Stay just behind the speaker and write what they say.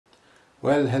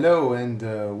Well, hello and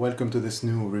welcome to this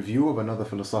new review of another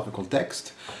philosophical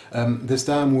text. This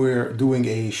time we're doing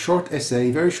a short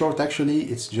essay, very short actually,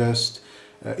 it's less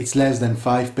than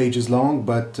 5 pages long,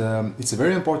 but it's a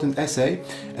very important essay,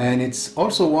 and it's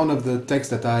also one of the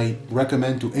texts that I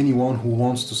recommend to anyone who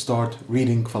wants to start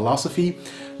reading philosophy.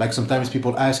 Like sometimes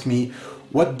people ask me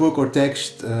what book or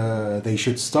text they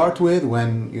should start with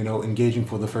when, engaging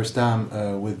for the first time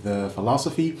with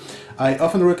philosophy. I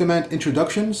often recommend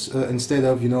introductions instead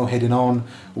of, heading on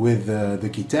with the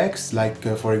key texts. Like,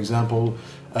 for example,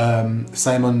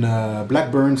 Simon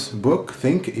Blackburn's book,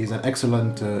 Think, is an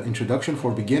excellent introduction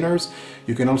for beginners.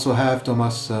 You can also have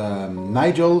Thomas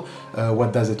Nigel,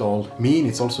 What Does It All Mean?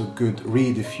 It's also a good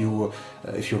read if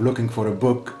you're looking for a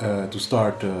book to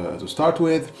start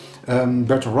with.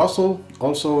 Bertrand Russell,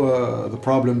 also The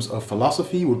Problems of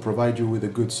Philosophy, will provide you with a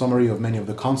good summary of many of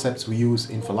the concepts we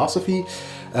use in philosophy.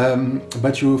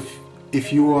 But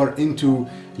if you are into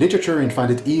literature and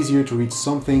find it easier to read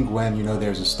something when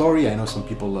there's a story, I know some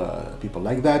people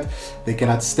like that. They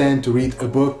cannot stand to read a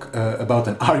book about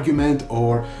an argument,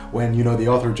 or when the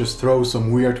author just throws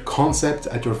some weird concept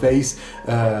at your face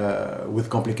with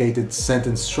complicated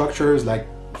sentence structures. Like,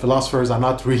 philosophers are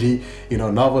not really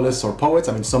novelists or poets.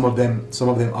 I mean, some of them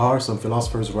are. Some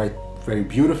philosophers write very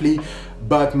beautifully,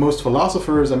 but most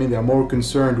philosophers, I mean, they're more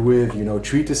concerned with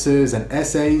treatises and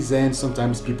essays, and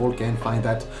sometimes people can find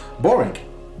that boring.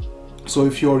 So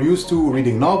if you're used to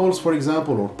reading novels, for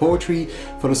example, or poetry,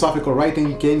 philosophical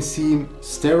writing can seem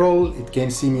sterile, it can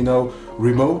seem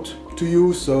remote to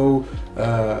you. So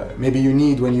maybe you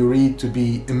need, when you read, to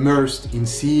be immersed in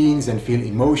scenes and feel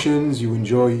emotions. You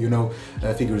enjoy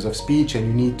figures of speech, and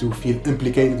you need to feel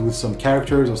implicated with some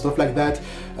characters or stuff like that.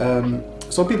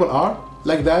 Some people are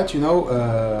like that,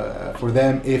 for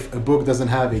them, if a book doesn't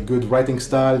have a good writing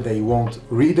style, they won't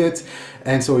read it.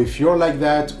 And so if you're like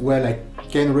that, well, I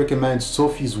can recommend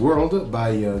Sophie's World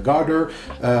by Gardner.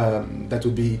 That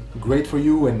would be great for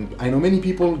you, and I know many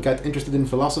people got interested in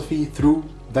philosophy through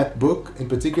that book in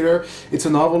particular. It's a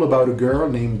novel about a girl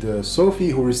named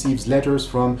Sophie who receives letters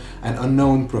from an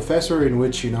unknown professor in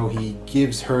which he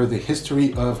gives her the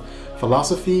history of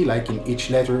philosophy. Like, in each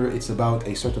letter it's about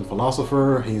a certain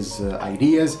philosopher, his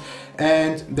ideas,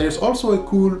 and there's also a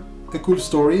cool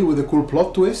story with a cool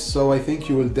plot twist, so I think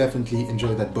you will definitely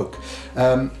enjoy that book.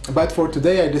 But for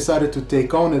today I decided to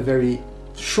take on a very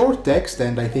short text,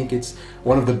 and I think it's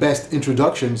one of the best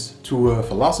introductions to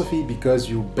philosophy, because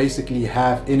you basically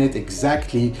have in it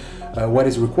exactly what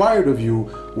is required of you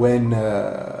when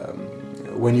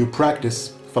you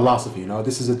practice philosophy.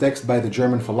 This is a text by the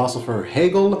German philosopher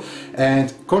Hegel,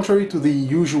 and contrary to the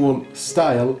usual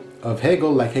style of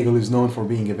Hegel, like, Hegel is known for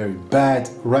being a very bad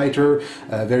writer,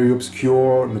 very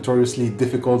obscure, notoriously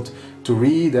difficult to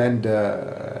read, and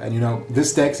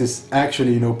this text is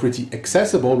actually pretty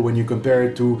accessible when you compare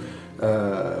it to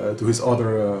his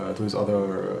other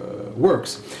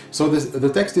works. So the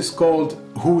text is called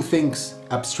Who Thinks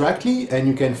Abstractly, and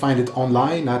you can find it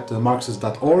online at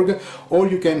marxist.org, or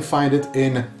you can find it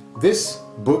in this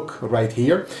book right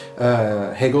here,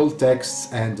 Hegel Texts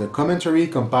and Commentary,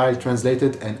 compiled,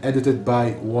 translated and edited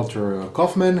by Walter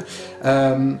Kaufmann.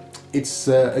 It's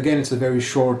a very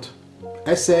short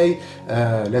essay,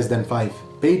 less than 5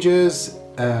 pages.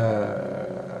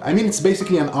 I mean, it's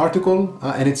basically an article,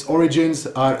 and its origins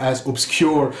are as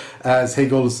obscure as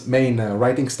Hegel's main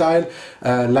writing style.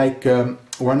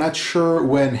 We're not sure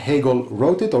when Hegel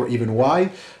wrote it, or even why.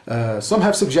 Some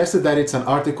have suggested that it's an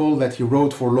article that he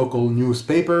wrote for local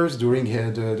newspapers during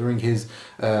his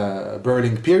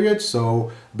Berlin period,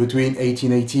 so between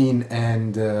 1818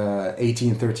 and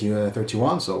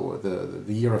 1831, so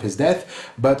the year of his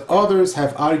death. But others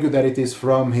have argued that it is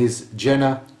from his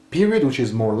Jena period, which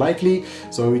is more likely.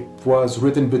 So it was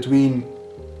written between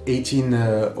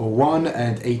 1801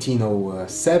 and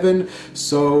 1807.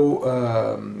 So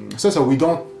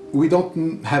we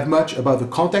don't have much about the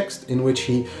context in which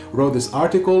he wrote this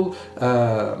article,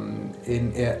 and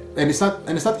it's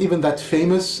not even that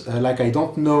famous. I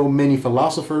don't know many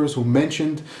philosophers who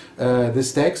mentioned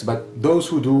this text, but those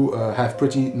who do have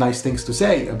pretty nice things to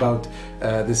say about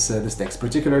this text,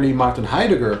 particularly Martin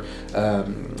Heidegger.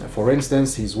 For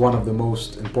instance, he's one of the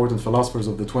most important philosophers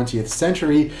of the 20th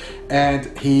century, and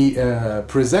he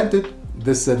presented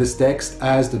this text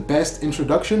as the best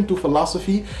introduction to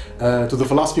philosophy, to the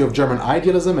philosophy of German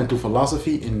idealism and to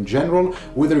philosophy in general,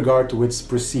 with regard to its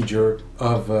procedure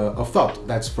of thought.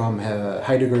 That's from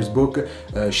Heidegger's book,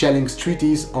 Schelling's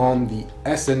Treatise on the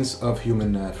Essence of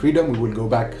Human Freedom. We will go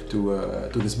back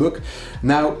to this book.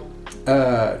 Now,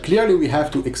 clearly we have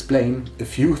to explain a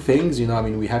few things, you know, I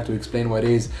mean, we have to explain what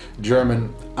is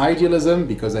German idealism,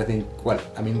 because I think, well,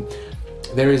 I mean,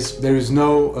 there is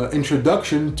no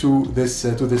introduction to this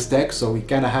text, so we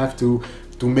kind of have to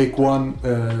make one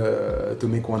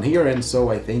here. And so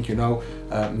I think, you know,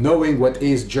 knowing what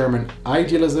is German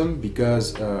idealism,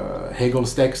 because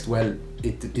Hegel's text, well,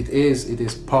 it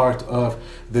is part of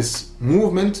this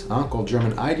movement called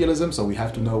German idealism, so we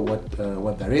have to know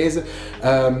what that is.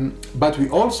 But we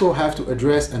also have to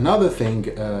address another thing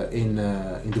in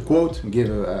the quote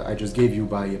I just gave you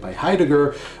by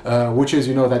Heidegger, which is,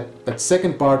 you know, that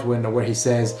second part where he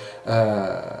says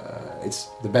it's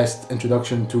the best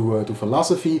introduction to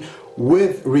philosophy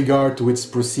with regard to its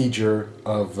procedure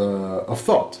of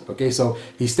thought. Okay, so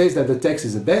he states that the text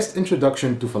is the best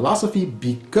introduction to philosophy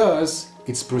because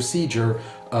its procedure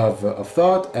of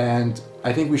thought, and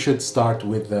I think we should start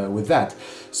with that.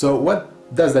 So what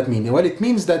does that mean? Well, it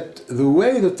means that the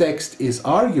way the text is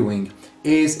arguing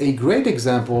is a great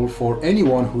example for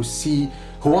anyone who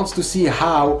wants to see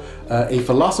how a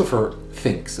philosopher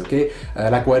thinks, okay?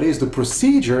 Like what is the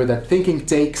procedure that thinking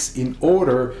takes in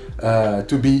order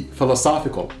to be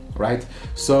philosophical, right?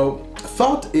 So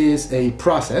thought is a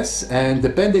process, and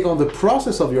depending on the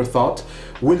process of your thought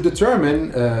will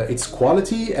determine its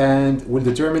quality and will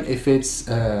determine if it's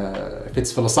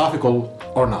philosophical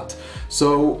or not.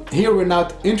 So here we're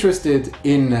not interested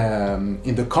in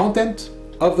the content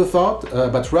of the thought,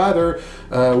 but rather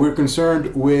we're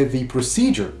concerned with the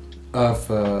procedure of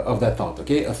that thought.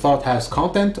 Okay, a thought has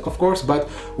content, of course, but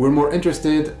we're more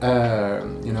interested,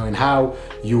 you know, in how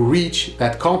you reach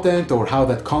that content or how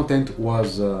that content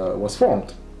was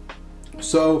formed.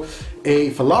 So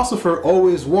a philosopher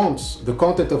always wants the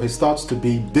content of his thoughts to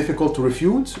be difficult to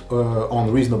refute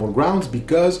on reasonable grounds,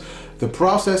 because the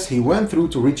process he went through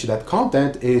to reach that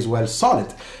content is, well,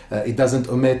 solid. It doesn't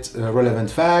omit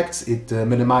relevant facts, it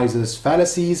minimizes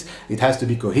fallacies, it has to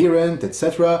be coherent,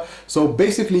 etc. So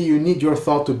basically you need your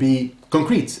thought to be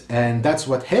concrete, and that's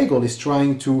what Hegel is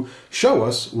trying to show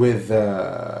us with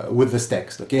this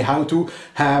text. Okay, how to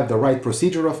have the right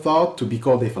procedure of thought to be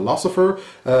called a philosopher.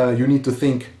 You need to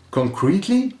think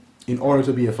concretely in order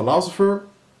to be a philosopher,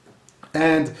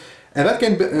 and that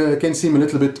can seem a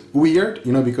little bit weird,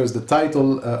 you know, because the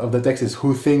title of the text is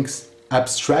 "Who Thinks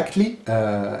Abstractly,"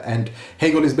 and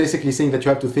Hegel is basically saying that you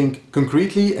have to think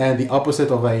concretely, and the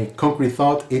opposite of a concrete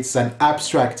thought, it's an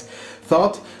abstract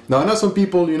thought. Now, I know some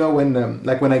people, you know, when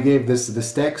like when I gave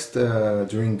this text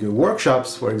during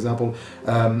workshops, for example,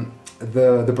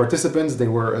 the participants, they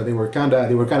were kind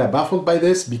of baffled by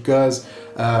this, because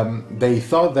they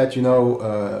thought that, you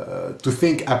know, to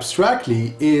think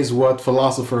abstractly is what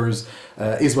philosophers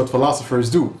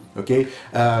do. Okay,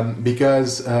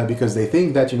 because they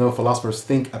think that, you know, philosophers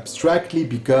think abstractly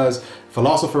because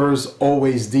philosophers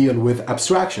always deal with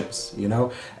abstractions, you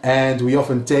know, and we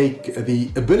often take the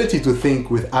ability to think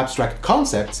with abstract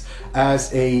concepts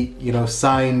as a, you know,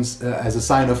 as a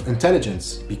sign of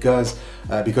intelligence, because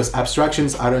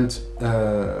abstractions aren't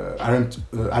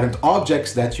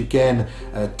objects that you can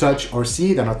touch or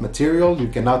see. They're not material. You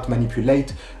cannot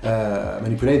manipulate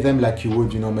them like you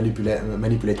would, you know,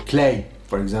 manipulate clay,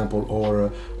 for example,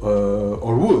 or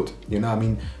wood. You know, I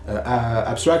mean,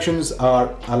 abstractions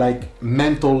are like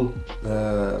mental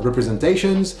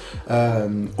representations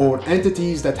or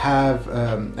entities that have,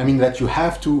 that you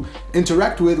have to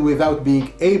interact with without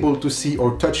being able to see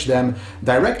or touch them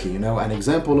directly. You know, an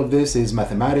example of this is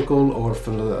mathematical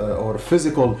or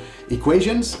physical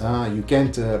equations. You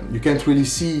can't really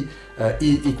see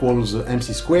E equals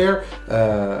mc square.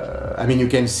 You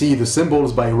can see the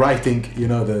symbols by writing, you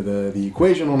know, the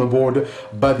equation on a board,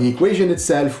 but the equation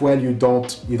itself, well, you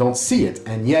don't see it,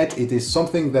 and yet it is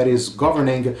something that is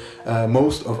governing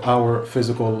most of our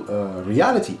physical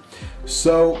reality.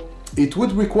 So it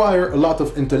would require a lot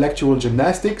of intellectual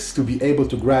gymnastics to be able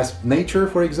to grasp nature,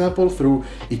 for example, through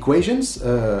equations,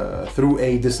 through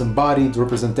a disembodied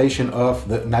representation of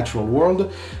the natural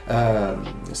world.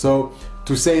 So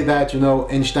to say that, you know,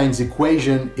 Einstein's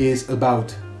equation is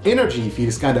about energy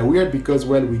feels kind of weird, because,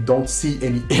 well, we don't see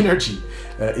any energy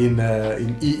in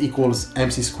E equals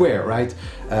mc square, right?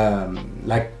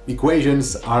 Like,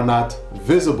 equations are not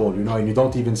visible, you know, and you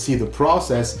don't even see the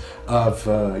process of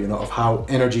you know, of how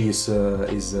energy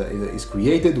is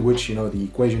created, which, you know, the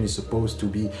equation is supposed to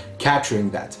be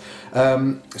capturing that.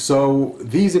 So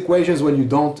these equations, when you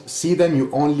don't see them, you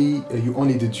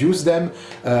only deduce them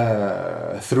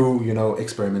through, you know,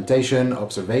 experimentation,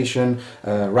 observation,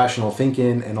 rational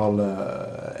thinking, and all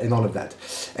of that.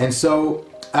 And so,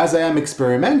 as I am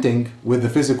experimenting with the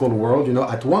physical world, you know,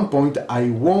 at one point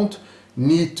I won't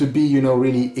need to be, you know,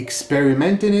 really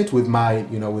experimenting it with my,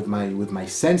 you know, with my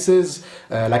senses.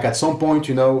 Like at some point,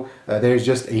 you know, there's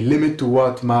just a limit to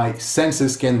what my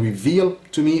senses can reveal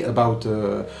to me about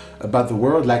the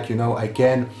world. Like, you know, I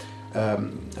can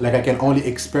only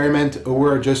experiment a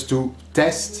word just to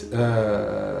test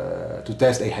a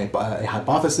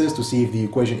hypothesis, to see if the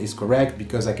equation is correct,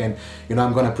 because I can, you know,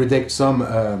 I'm going to predict some.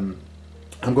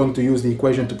 I'm going to use the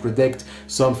equation to predict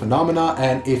some phenomena,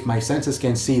 and if my senses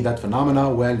can see that phenomena,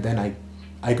 well, then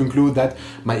I conclude that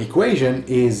my equation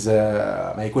is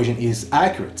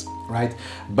accurate, right?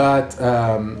 But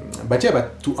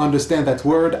to understand that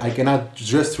word, I cannot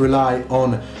just rely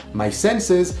on my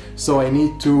senses. So I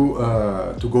need to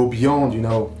go beyond, you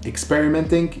know,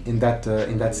 experimenting in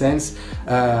that sense.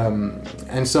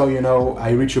 And so, you know, I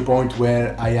reach a point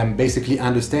where I am basically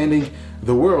understanding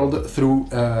the world through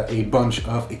a bunch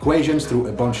of equations, through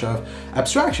a bunch of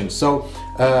abstractions. So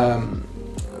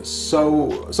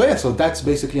that's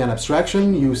basically an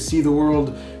abstraction. You see the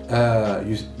world,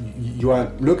 you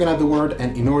are looking at the world,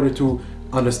 and in order to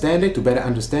understand it, to better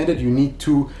understand it, you need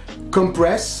to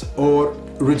compress or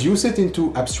reduce it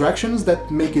into abstractions that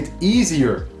make it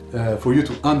easier for you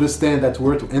to understand that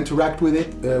word, to interact with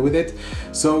it.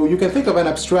 So you can think of an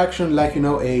abstraction like, you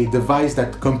know, a device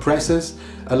that compresses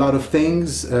a lot of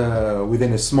things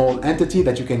within a small entity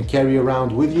that you can carry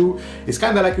around with you. It's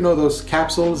kind of like, you know, those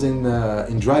capsules in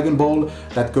Dragon Ball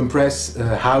that compress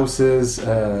houses,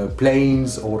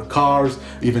 planes, or cars,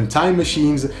 even time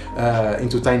machines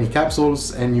into tiny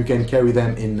capsules, and you can carry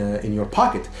them in your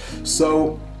pocket.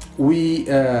 So we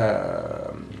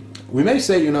may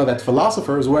say, you know, that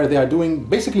philosophers, where they are doing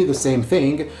basically the same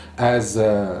thing as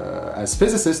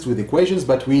physicists with equations,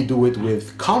 but we do it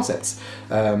with concepts.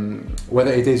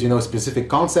 Whether it is, you know, specific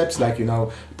concepts like, you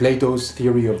know, Plato's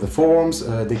theory of the forms,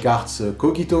 Descartes'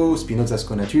 cogito, Spinoza's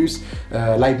conatus,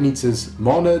 Leibniz's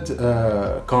monad,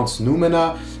 Kant's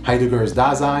noumena, Heidegger's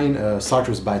Dasein,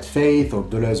 Sartre's bad faith, or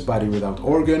Deleuze's body without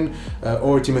organ,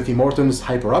 or Timothy Morton's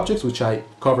hyperobjects, which I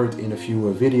covered in a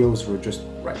few videos, were just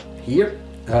right here.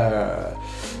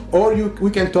 Or we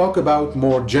can talk about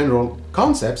more general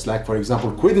concepts like, for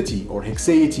example, quiddity or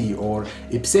hexeity or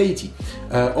ipseity.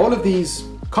 All of these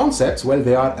concepts, well,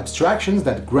 they are abstractions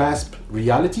that grasp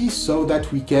reality so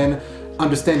that we can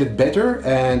understand it better,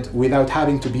 and without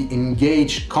having to be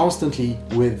engaged constantly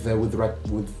with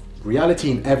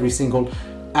reality in every single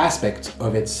aspect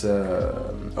of its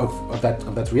of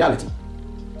that reality.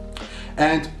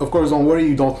 And of course, don't worry,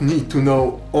 you don't need to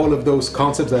know all of those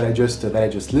concepts that I just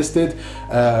listed.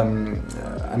 I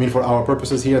mean, for our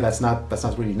purposes here, that's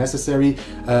not really necessary.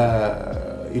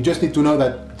 You just need to know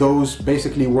that those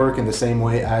basically work in the same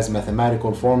way as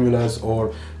mathematical formulas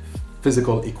or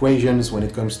physical equations when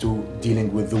it comes to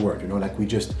dealing with the word. You know, like we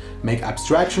just make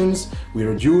abstractions, we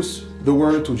reduce the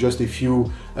word to just a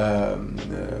few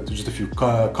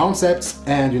concepts,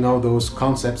 and, you know, those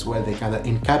concepts, well, they kind of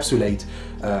encapsulate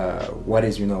what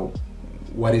is, you know,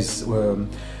 what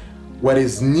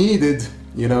is needed,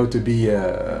 you know, to be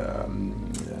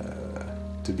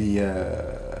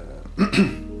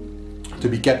to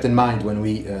be kept in mind when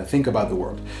we think about the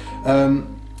world.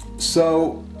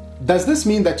 So does this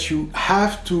mean that you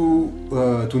have to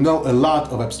know a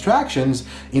lot of abstractions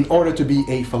in order to be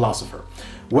a philosopher?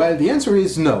 Well, the answer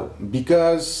is no,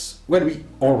 because, well, we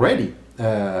already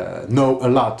know a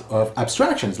lot of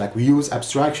abstractions. Like, we use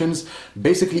abstractions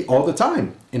basically all the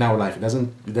time in our life. It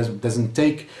doesn't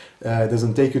take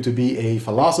you to be a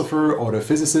philosopher or a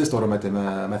physicist or a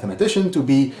mathematician to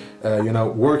be you know,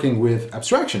 working with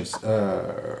abstractions.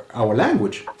 Our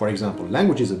language, for example,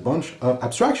 language is a bunch of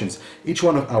abstractions. Each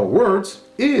one of our words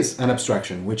is an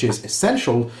abstraction, which is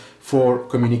essential for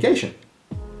communication.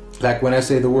 Like when I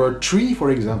say the word tree,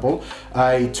 for example,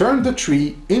 I turn the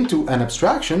tree into an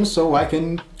abstraction so I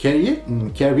can carry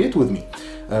it with me.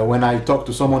 When I talk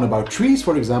to someone about trees,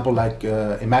 for example, like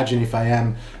imagine if I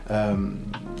am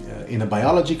in a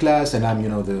biology class and I'm, you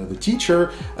know, the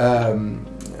teacher.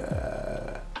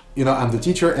 You know, I'm the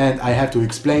teacher and I have to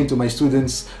explain to my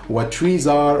students what trees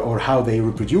are or how they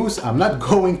reproduce. I'm not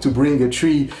going to bring a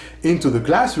tree into the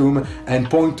classroom and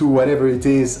point to whatever it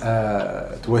is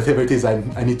I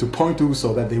need to point to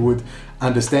so that they would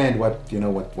understand what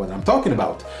I'm talking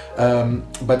about.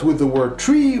 But with the word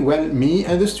tree, well, me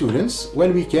and the students,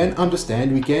 well, we can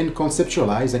understand, we can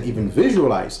conceptualize and even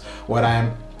visualize what I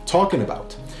am talking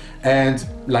about. And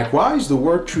likewise, the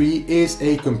word tree is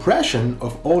a compression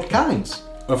of all kinds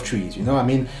of trees. You know, I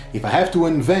mean, if I have to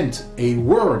invent a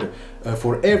word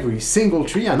for every single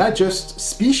tree, and not just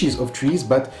species of trees,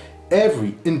 but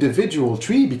every individual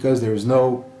tree, because there is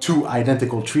no two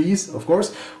identical trees, of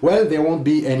course, well, there won't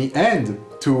be any end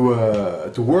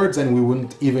to words, and we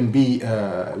wouldn't even be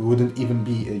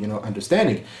you know,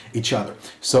 understanding each other.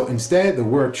 So instead, the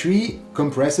word tree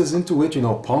compresses into it, you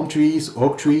know, palm trees,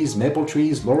 oak trees, maple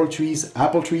trees, laurel trees,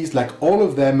 apple trees, like all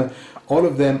of them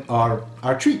are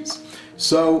trees.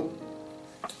 So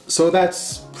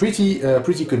that's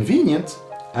pretty convenient.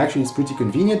 Actually, it's pretty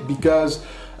convenient because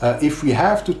if we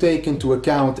have to take into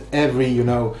account every, you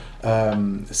know,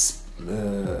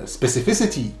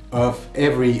 specificity of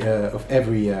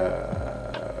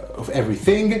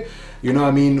everything, you know,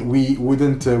 I mean, we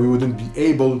wouldn't be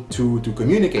able to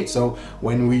communicate. So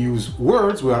when we use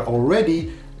words, we are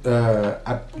already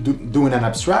doing an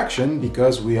abstraction,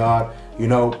 because we are, you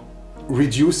know,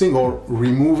 reducing or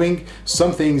removing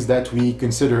some things that we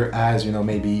consider as, you know,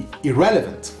 maybe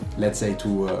irrelevant, let's say,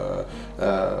 to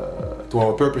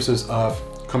our purposes of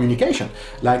communication.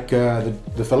 Like the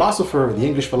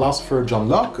English philosopher John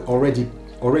Locke already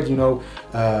you know,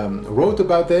 wrote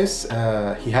about this.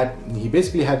 He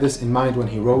basically had this in mind when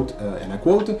he wrote, and I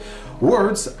quote,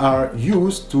 "Words are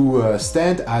used to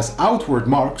stand as outward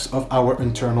marks of our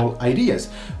internal ideas,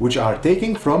 which are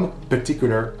taken from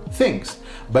particular things.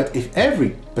 But if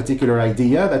every particular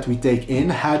idea that we take in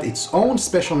had its own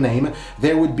special name,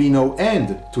 there would be no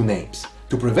end to names.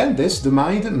 To prevent this, the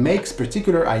mind makes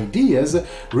particular ideas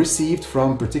received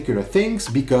from particular things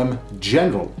become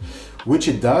general, which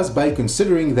it does by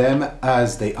considering them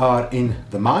as they are in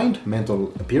the mind,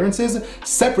 mental appearances,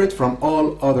 separate from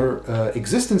all other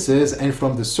existences and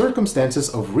from the circumstances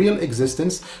of real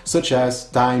existence, such as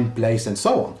time, place, and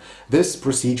so on. This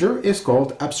procedure is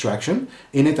called abstraction.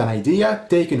 In it, an idea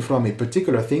taken from a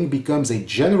particular thing becomes a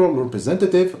general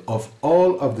representative of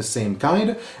all of the same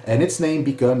kind, and its name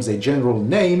becomes a general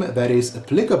name that is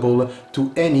applicable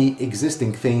to any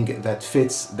existing thing that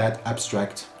fits that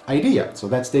abstract idea." So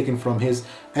that's taken from his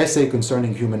essay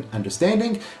concerning human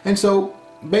understanding. And so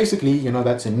basically, you know,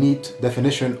 that's a neat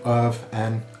definition of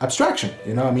an abstraction.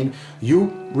 You know, I mean,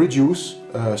 you reduce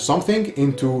something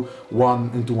into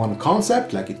one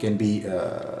concept, like it can be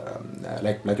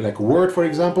like a word, for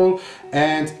example,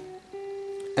 and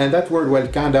that word, well,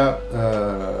 kind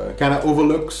of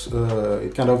overlooks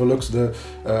the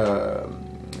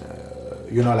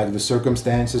you know, like the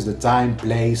circumstances, the time,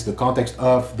 place, the context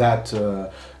of that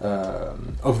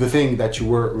of the thing that you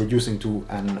were reducing to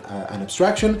an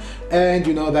abstraction, and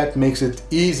you know, that makes it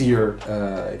easier.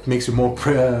 It makes it more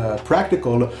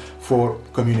practical for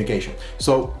communication.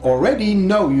 So already,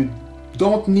 no, you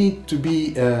don't need to be.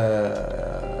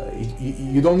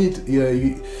 You don't need.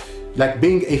 Like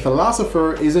being a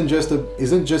philosopher isn't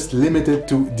just limited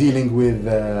to dealing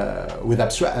with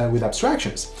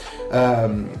abstractions.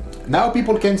 Now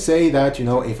people can say that, you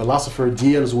know, a philosopher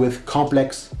deals with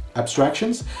complex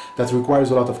abstractions that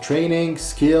requires a lot of training,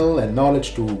 skill, and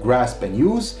knowledge to grasp and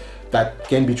use. That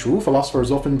can be true. Philosophers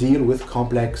often deal with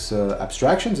complex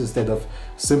abstractions instead of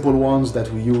simple ones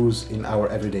that we use in our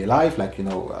everyday life, like, you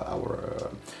know,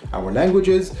 our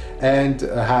languages, and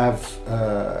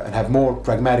have more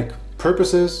pragmatic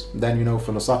purposes than, you know,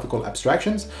 philosophical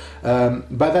abstractions.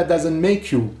 But that doesn't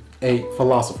make you a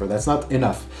philosopher. That's not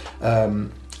enough.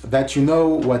 That you know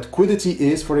what quiddity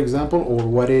is, for example, or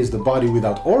what is the body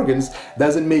without organs,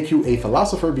 doesn't make you a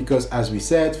philosopher, because, as we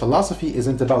said, philosophy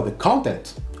isn't about the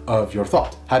content of your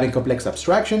thought. Having complex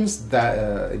abstractions that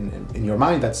in your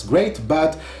mind, that's great,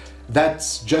 but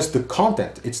that's just the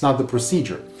content. It's not the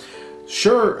procedure.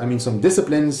 Sure, I mean, some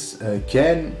disciplines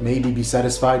can maybe be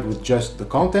satisfied with just the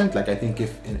content. Like, I think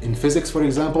if in physics, for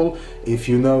example, if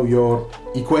you know your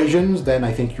equations, then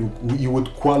I think you would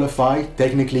qualify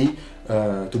technically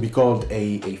to be called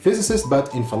a physicist.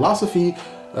 But in philosophy,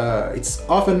 it's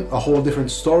often a whole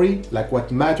different story. Like,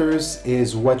 what matters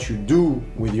is what you do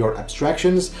with your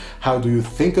abstractions. How do you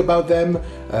think about them?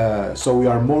 So we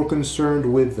are more concerned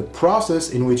with the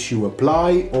process in which you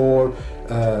apply or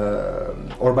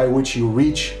by which you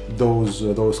reach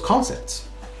those concepts.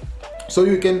 So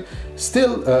you can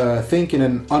still think in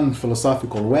an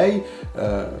unphilosophical way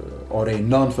or a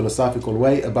non-philosophical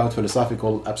way about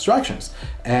philosophical abstractions.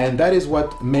 And that is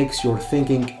what makes your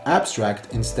thinking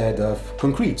abstract instead of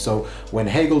concrete. So when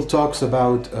Hegel talks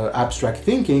about abstract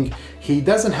thinking, he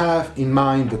doesn't have in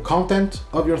mind the content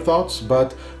of your thoughts,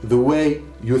 but the way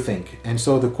you think. And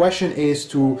so the question is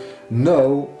to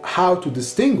know how to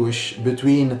distinguish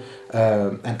between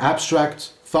an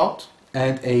abstract thought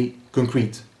and a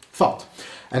concrete thought.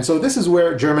 And so this is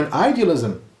where German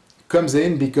idealism comes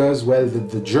in, because, well,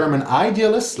 the German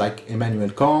idealists like Immanuel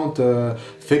Kant,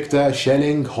 Fichte,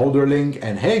 Schelling, Hölderlin,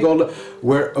 and Hegel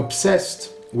were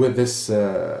obsessed with this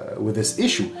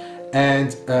issue,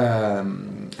 and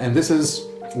this is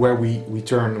where we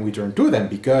turn to them,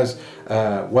 because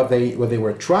what they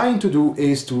were trying to do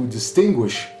is to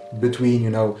distinguish between, you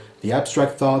know, the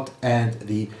abstract thought and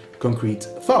the concrete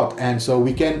thought. And so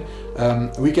we can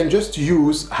just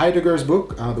use Heidegger's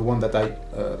book, the one that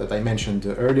I mentioned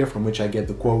earlier, from which I get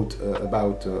the quote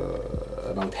about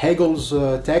Hegel's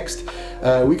text.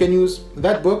 We can use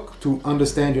that book to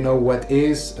understand, you know, what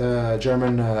is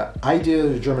German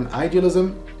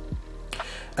idealism.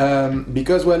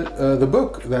 Because, well, the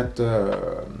book that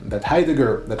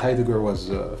Heidegger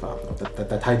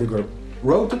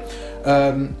wrote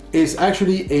is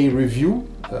actually a review.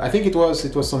 I think it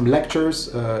was some lectures.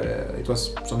 It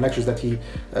was some lectures that he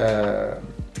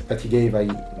gave.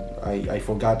 I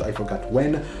forgot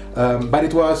when. But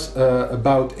it was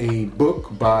about a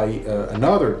book by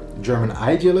another German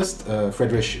idealist,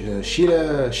 Friedrich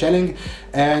Schelling,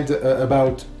 and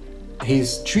about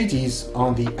his treatise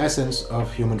on the essence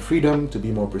of human freedom, to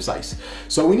be more precise.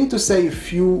 So we need to say a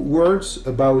few words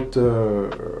about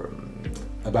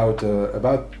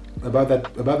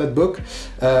that book,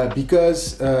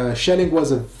 because Schelling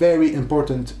was a very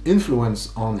important influence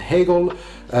on Hegel.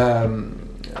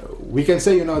 We can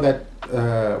say, you know, that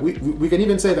we can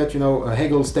even say that, you know,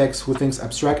 Hegel's text, Who Thinks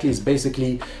Abstractly, is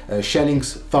basically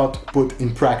Schelling's thought put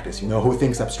in practice. You know, Who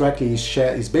Thinks Abstractly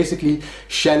is basically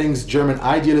Schelling's German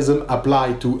idealism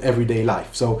applied to everyday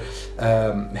life. So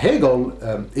Hegel,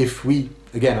 if we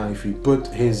put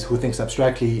his Who Thinks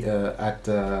Abstractly at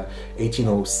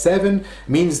 1807,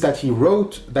 means that he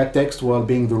wrote that text while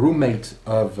being the roommate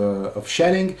of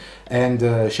Schelling, and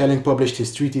Schelling published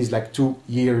his treatise like 2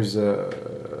 years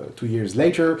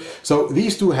later. So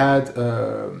these two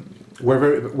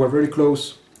were very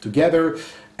close together,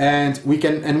 and we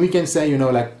can say, you know,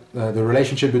 like the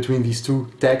relationship between these two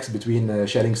texts, between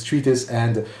Schelling's treatise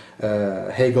and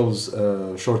Hegel's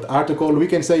short article. We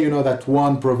can say, you know, that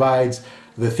one provides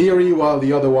the theory while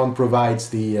the other one provides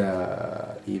the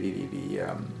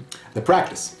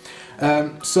practice.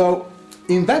 So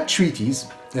in that treatise,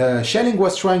 Schelling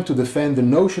was trying to defend the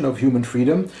notion of human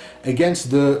freedom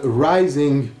against the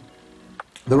rising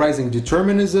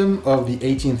determinism of the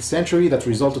 18th century that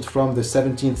resulted from the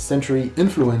 17th century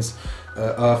influence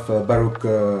of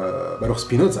Baruch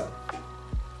Spinoza.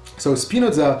 So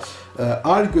Spinoza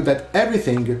argued that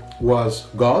everything was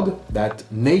God, that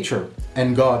nature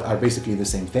and God are basically the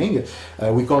same thing.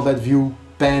 We call that view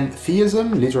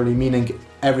pantheism, literally meaning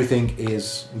everything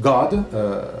is God,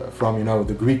 from, you know,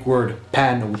 the Greek word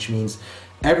pan, which means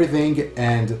everything,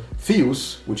 and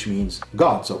theos, which means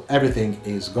God. So everything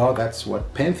is God. That's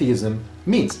what pantheism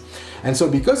means. And so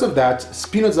because of that,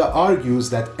 Spinoza argues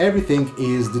that everything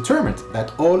is determined,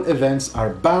 that all events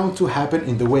are bound to happen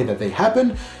in the way that they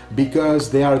happen because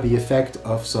they are the effect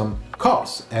of some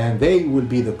cause, and they will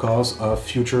be the cause of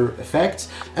future effects,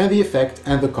 and the effect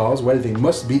and the cause, well, they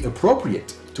must be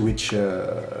appropriate to each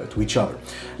other.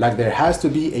 Like there has to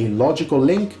be a logical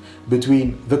link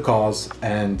between the cause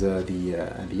and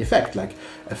the effect. Like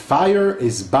a fire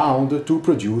is bound to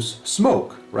produce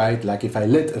smoke, right? Like if I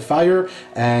lit a fire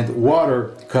and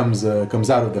water comes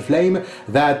out of the flame,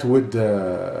 that would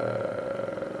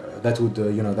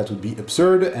be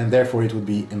absurd, and therefore it would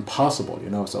be impossible, you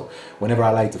know. So whenever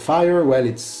I light a fire, well,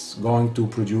 it's going to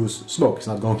produce smoke, it's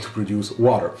not going to produce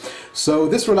water. So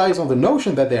this relies on the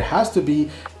notion that there has to be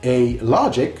a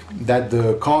logic that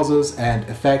the causes and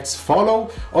effects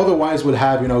follow, otherwise we'll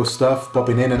have, you know, stuff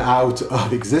popping in and out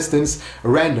of existence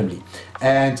randomly.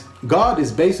 And God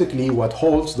is basically what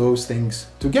holds those things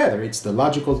together. It's the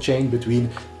logical chain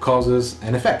between causes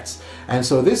and effects. And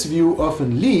so this view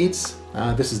often leads,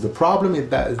 this is the problem,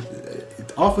 it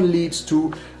often leads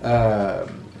to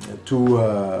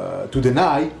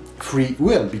deny free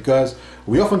will, because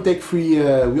we often take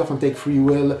free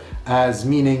will as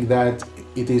meaning that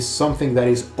it is something that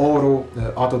is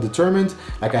auto-determined.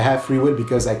 Like I have free will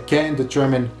because I can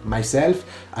determine myself.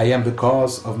 I am the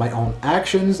cause of my own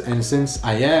actions, and since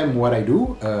I am what I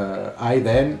do, I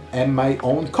then am my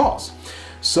own cause.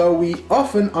 So we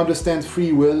often understand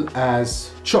free will as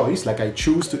choice, like I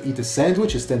choose to eat a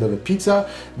sandwich instead of a pizza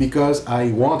because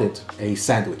I wanted a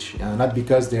sandwich, not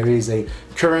because there is a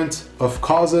current of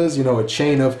causes, you know, a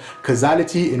chain of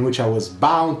causality in which I was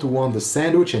bound to want the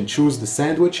sandwich and choose the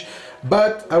sandwich,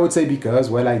 but I would say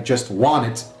because, well, I just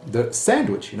wanted the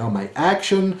sandwich, you know, my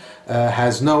action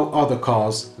has no other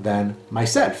cause than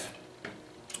myself.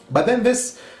 But then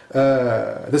this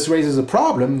raises a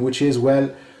problem, which is, well,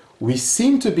 we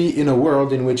seem to be in a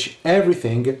world in which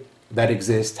everything that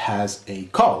exists has a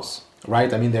cause,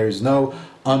 right? I mean, there is no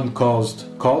uncaused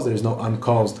cause, there is no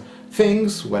uncaused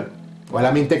things. Well, Well,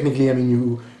 I mean, technically, I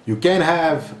mean, you can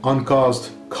have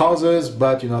uncaused causes,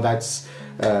 but you know that's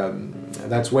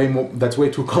way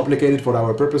too complicated for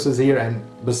our purposes here. And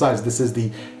besides, this is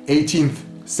the 18th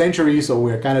century, so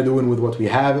we're kind of doing with what we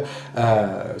have.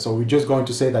 So we're just going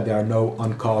to say that there are no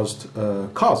uncaused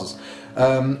causes.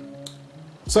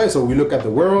 So we look at the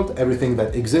world, everything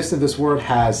that exists in this world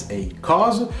has a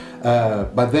cause,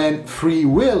 but then free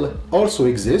will also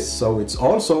exists, so it's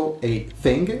also a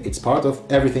thing, it's part of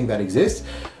everything that exists.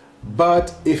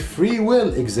 But if free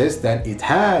will exists, then it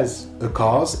has a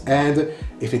cause, and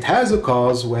if it has a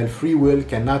cause, well, free will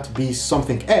cannot be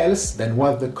something else than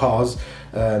what the cause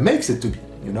makes it to be,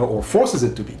 you know, or forces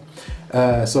it to be.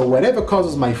 So whatever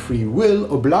causes my free will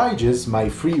obliges my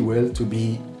free will to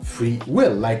be free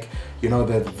will. Like, you know,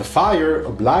 the fire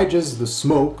obliges the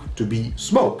smoke to be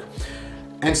smoke.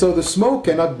 And so the smoke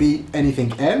cannot be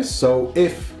anything else. So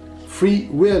if free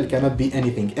will cannot be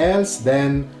anything else,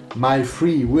 then my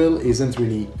free will isn't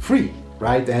really free,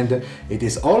 right? And it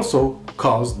is also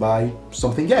caused by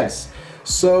something else.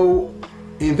 So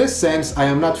in this sense, I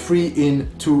am not free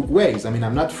in two ways. I mean,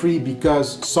 I'm not free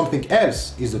because something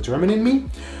else is determining me.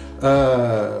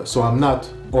 So I'm not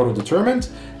auto-determined.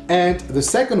 And the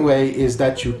second way is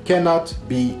that you cannot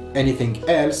be anything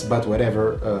else but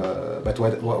whatever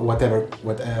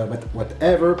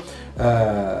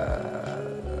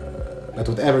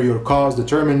your cause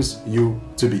determines you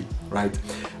to be, right?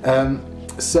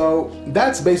 So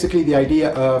that's basically the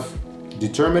idea of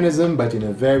determinism, but in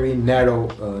a very narrow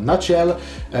nutshell.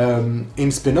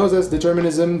 In Spinoza's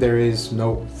determinism, there is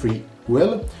no free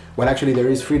will. Well, actually, there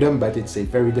is freedom, but it's a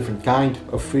very different kind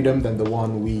of freedom than the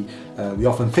one we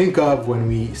often think of when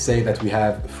we say that we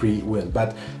have free will.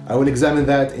 But I will examine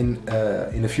that in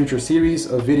a future series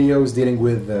of videos dealing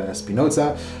with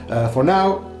Spinoza. For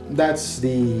now, that's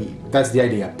the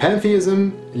idea.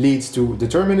 Pantheism leads to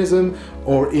determinism,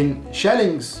 or in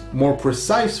Schelling's more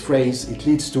precise phrase, it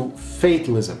leads to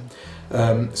fatalism.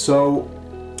 So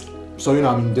you know,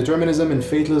 I mean, determinism and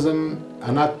fatalism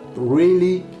are not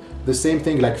really the same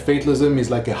thing. Like, fatalism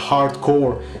is like a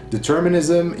hardcore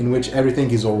determinism in which everything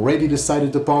is already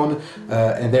decided upon,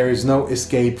 and there is no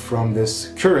escape from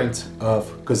this current of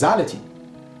causality.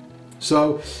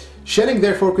 So Schelling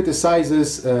therefore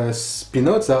criticizes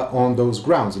Spinoza on those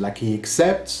grounds. Like, he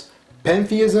accepts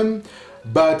pantheism,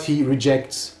 but he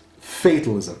rejects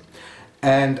fatalism.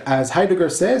 And as Heidegger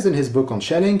says in his book on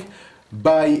Schelling,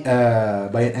 by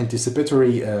an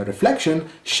anticipatory reflection,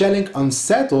 Schelling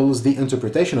unsettles the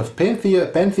interpretation of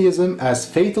pantheism as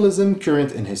fatalism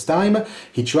current in his time.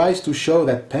 He tries to show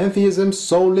that pantheism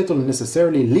so little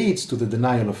necessarily leads to the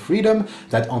denial of freedom,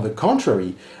 that on the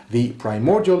contrary, the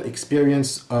primordial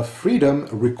experience of freedom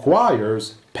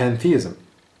requires pantheism.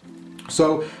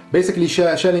 So basically,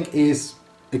 Schelling is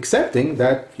accepting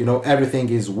that, you know, everything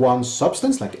is one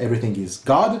substance, like everything is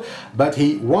God, but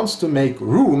he wants to make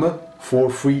room for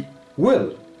free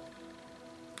will.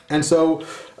 And so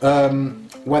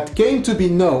what came to be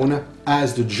known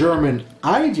as the German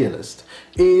idealist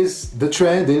is the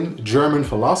trend in German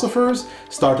philosophers,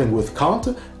 starting with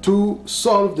Kant, to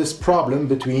solve this problem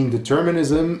between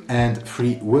determinism and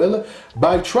free will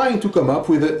by trying to come up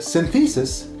with a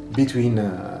synthesis between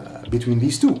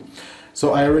these two.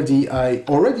 So I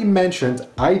already mentioned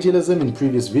idealism in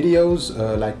previous videos,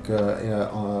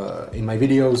 in my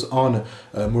videos on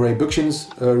Murray Bookchin's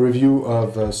review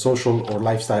of social or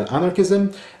lifestyle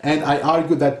anarchism, and I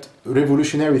argued that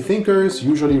revolutionary thinkers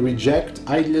usually reject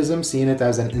idealism, seeing it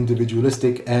as an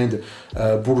individualistic and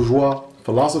bourgeois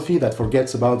philosophy that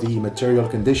forgets about the material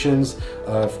conditions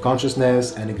of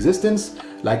consciousness and existence.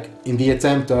 Like, in the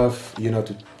attempt of, you know,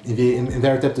 in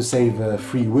their attempt to save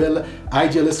free will,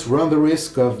 idealists run the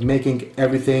risk of making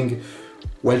everything,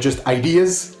 well, just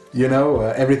ideas. You know,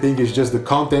 everything is just the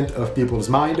content of people's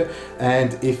mind,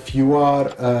 and if you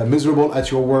are miserable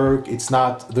at your work, it's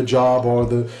not the job or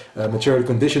the material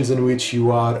conditions in which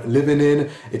you are living in.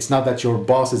 It's not that your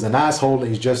boss is an asshole.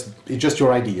 It's just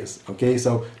your ideas. Okay,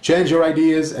 so change your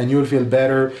ideas and you'll feel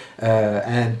better.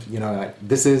 And you know,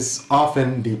 this is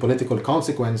often the political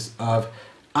consequence of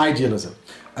idealism.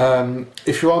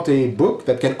 If you want a book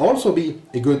that can also be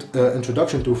a good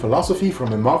introduction to philosophy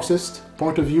from a Marxist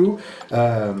point of view,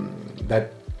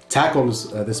 that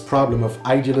tackles this problem of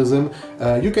idealism,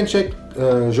 you can check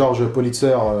Georges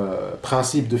Politzer's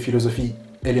Principes de philosophie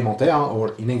élémentaire,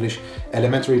 or in English,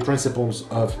 Elementary Principles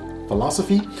of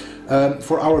Philosophy.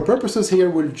 For our purposes here,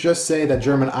 we'll just say that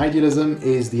German idealism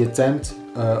is the attempt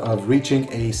of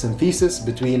reaching a synthesis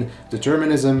between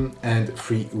determinism and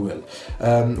free will.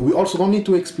 We also don't need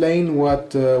to explain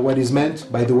what is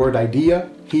meant by the word idea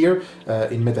here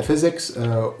in metaphysics,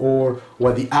 or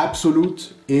what the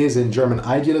absolute is in German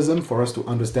idealism, for us to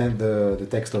understand the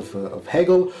text of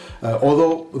Hegel,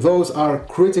 although those are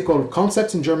critical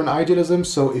concepts in German idealism.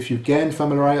 So if you can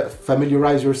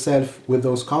familiarize yourself with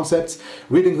those concepts,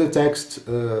 reading the text,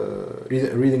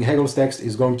 reading Hegel's text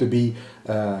is going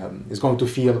to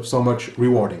feel so much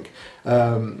rewarding.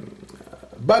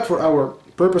 But for our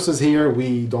purposes here,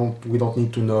 we don't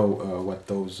need to know what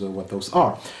those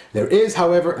are. There is,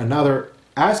 however, another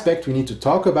aspect we need to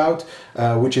talk about,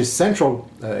 which is central.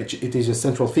 It is a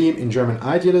central theme in German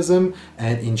idealism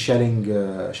and in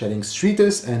Schelling's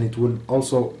treatise, and it will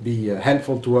also be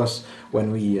helpful to us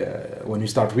when we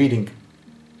start reading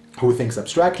Who Thinks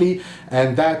Abstractly,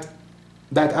 and that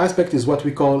aspect is what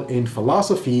we call in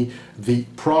philosophy the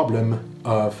problem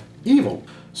of evil.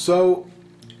 So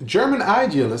German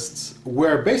idealists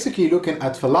were basically looking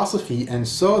at philosophy and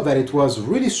saw that it was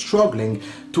really struggling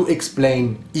to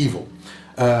explain evil.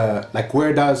 Like,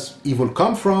 where does evil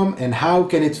come from and how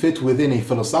can it fit within a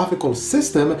philosophical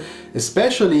system,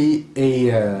 especially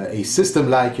a system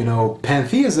like,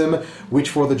 pantheism, which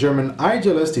for the German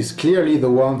idealist is clearly the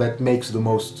one that makes the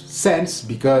most sense,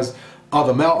 because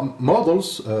other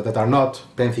models that are not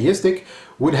pantheistic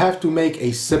would have to make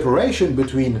a separation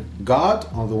between God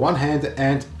on the one hand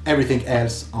and everything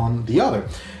else on the other.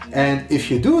 And if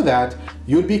you do that,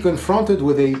 you'd be confronted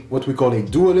with what we call a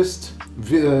dualist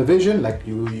vision. Like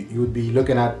you would be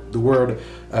looking at the word,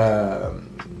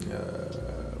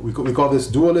 we call this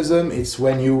dualism. It's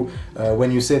when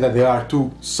you say that there are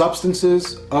two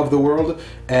substances of the world,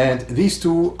 and these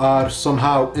two are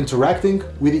somehow interacting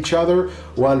with each other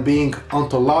while being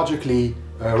ontologically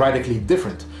radically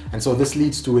different. And so this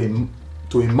leads to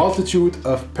a multitude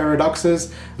of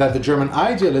paradoxes that the German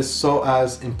idealists saw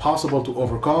as impossible to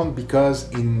overcome, because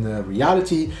in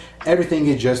reality everything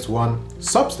is just one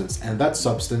substance, and that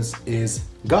substance is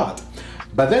God.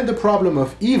 But then the problem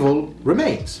of evil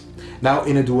remains. Now,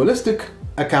 in a dualistic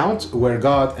account where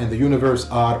God and the universe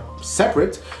are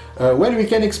separate, when we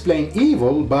can explain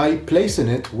evil by placing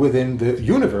it within the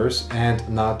universe and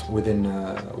not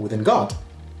within God.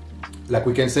 Like,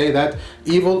 we can say that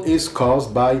evil is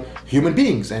caused by human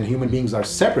beings, and human beings are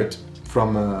separate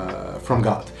from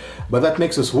God. But that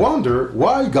makes us wonder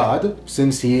why God,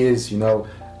 since He is,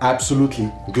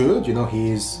 absolutely good,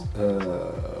 He is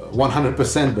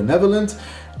 100% benevolent,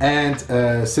 and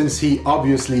since He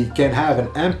obviously can have an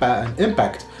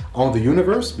impact on the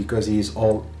universe because He is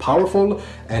all powerful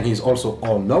and He's also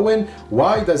all knowing,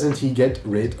 why doesn't He get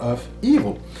rid of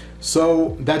evil?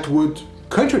 So that would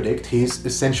contradict His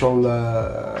essential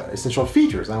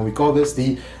features, and we call this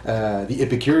the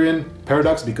Epicurean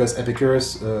paradox, because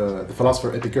Epicurus, the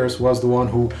philosopher Epicurus, was the one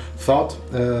who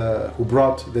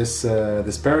brought this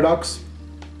paradox.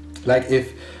 Like,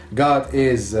 if God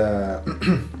is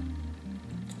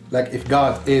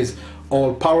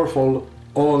all powerful,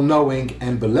 all knowing,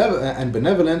 and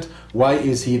benevolent, why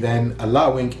is He then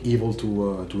allowing evil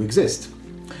to exist?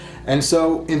 And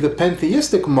so in the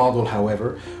pantheistic model,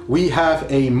 however, we have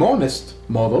a monist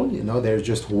model. There's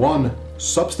just one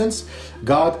substance.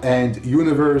 God and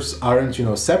universe aren't,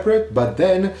 separate, but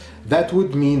then that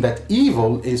would mean that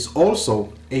evil is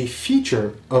also a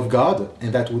feature of God,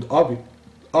 and that would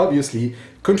obviously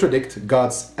contradict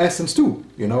God's essence too,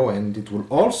 and it will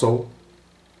also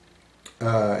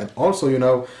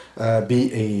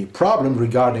be a problem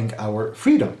regarding our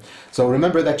freedom. So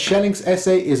remember that Schelling's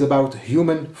essay is about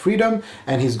human freedom,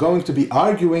 and he's going to be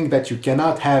arguing that you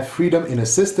cannot have freedom in a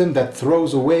system that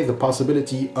throws away the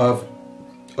possibility of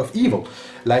evil.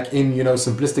 Like in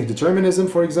simplistic determinism,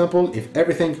 for example, if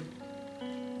everything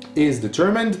is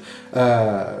determined,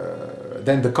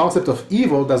 then the concept of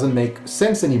evil doesn't make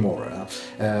sense anymore,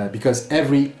 because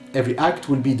every act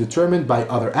will be determined by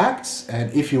other acts,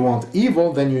 and if you want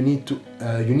evil, then you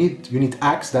need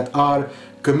acts that are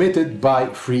committed by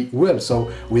free will.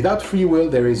 So without free will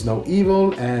there is no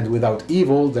evil, and without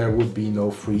evil there would be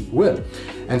no free will.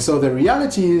 And so the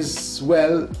reality is,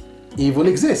 well, evil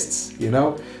exists,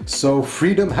 so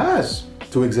freedom has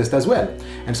to exist as well.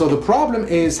 And so the problem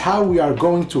is how we are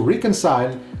going to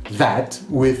reconcile that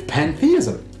with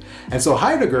pantheism. And so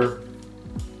Heidegger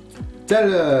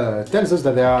tells us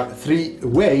that there are three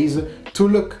ways to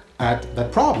look at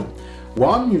that problem.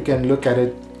 One, you can look at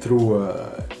it through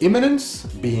immanence,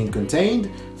 being contained,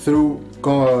 through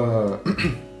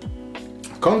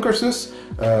concursus,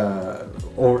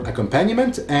 or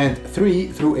accompaniment, and three,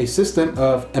 through a system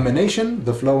of emanation,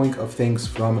 the flowing of things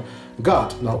from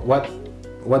God. Now,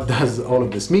 what does all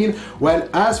of this mean? Well,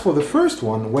 as for the first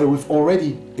one, well, we've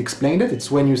already explained it. It's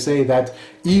when you say that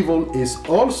evil is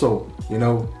also,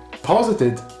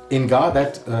 posited in God,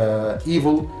 that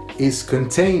evil is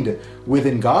contained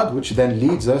within God, which then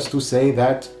leads us to say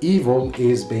that evil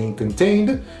is being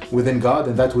contained within God,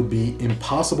 and that would be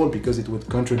impossible because it would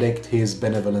contradict his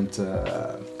benevolent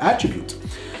attribute.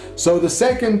 So the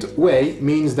second way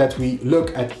means that we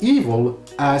look at evil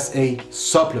as a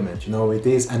supplement, it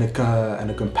is an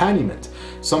accompaniment,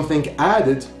 something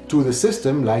added to the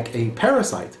system like a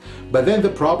parasite. But then the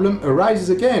problem arises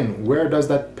again, where does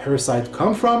that parasite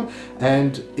come from?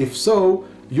 And if so,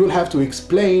 you'll have to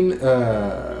explain,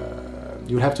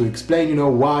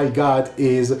 why God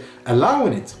is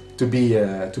allowing it to be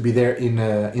there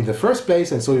in the first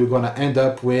place, and so you're going to end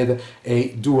up with a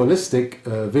dualistic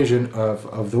vision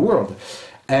of the world.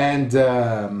 And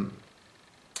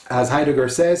as Heidegger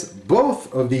says,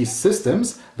 both of these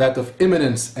systems, that of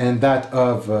immanence and that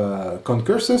of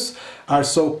concursus, are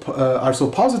so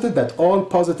posited that all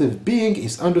positive being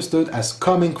is understood as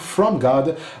coming from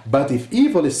God. But if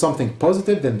evil is something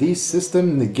positive, then these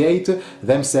systems negate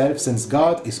themselves, since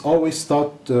God is always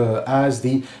thought as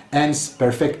the ens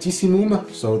perfectissimum,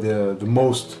 so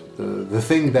the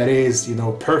thing that is,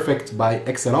 perfect by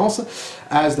excellence,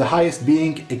 as the highest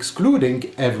being,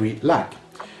 excluding every lack.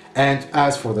 And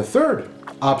as for the third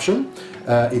option,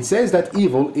 it says that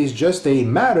evil is just a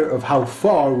matter of how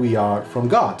far we are from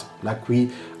God. Like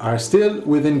we are still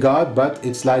within God, but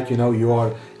it's like, you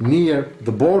are near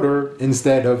the border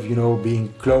instead of,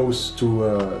 being close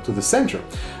to the center.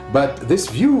 But this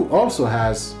view also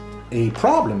has a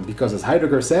problem, because as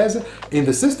Heidegger says, in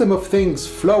the system of things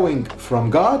flowing from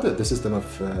God, the system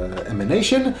of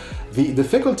emanation, the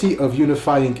difficulty of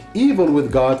unifying evil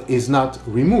with God is not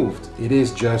removed, it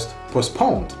is just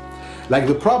postponed. Like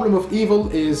the problem of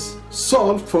evil is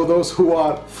solved for those who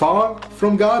are far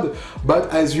from God,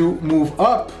 but as you move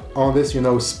up on this,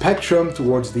 spectrum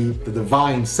towards the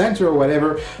divine center or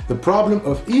whatever, the problem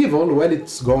of evil, well,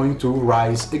 it's going to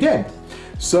rise again.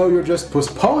 So you're just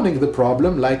postponing the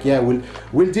problem, like, yeah,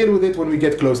 we'll deal with it when we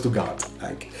get close to God.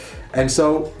 And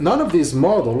so none of these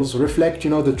models reflect,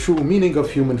 the true meaning of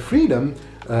human freedom,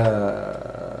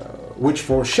 which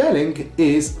for Schelling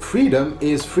is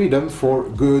freedom for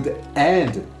good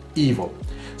and evil.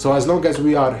 So as long as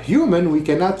we are human, we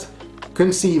cannot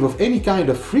conceive of any kind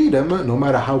of freedom, no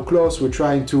matter how close we're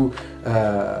trying to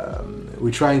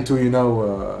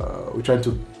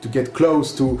get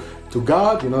close to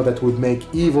God, that would make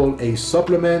evil a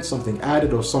supplement, something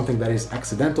added, or something that is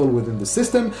accidental within the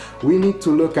system. We need to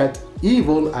look at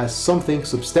evil as something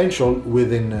substantial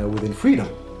within freedom.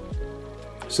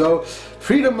 So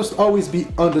freedom must always be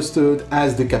understood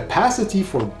as the capacity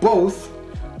for both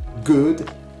good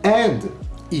and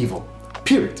evil,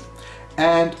 period.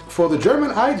 And for the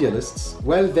German idealists,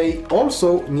 well, they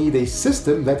also need a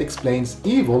system that explains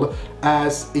evil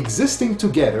as existing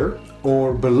together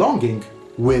or belonging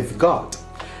with God.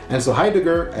 And so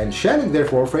Heidegger and Schelling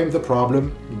therefore frame the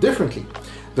problem differently.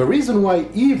 The reason why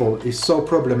evil is so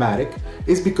problematic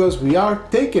is because we are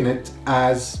taking it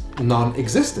as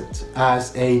non-existent,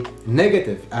 as a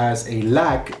negative, as a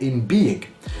lack in being.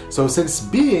 So since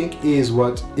being is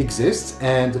what exists,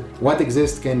 and what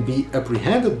exists can be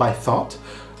apprehended by thought,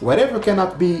 whatever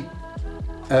cannot be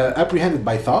apprehended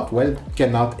by thought, well,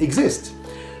 cannot exist.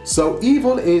 So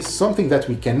evil is something that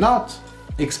we cannot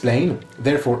explain,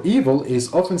 therefore evil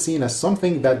is often seen as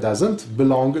something that doesn't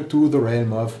belong to the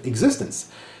realm of existence.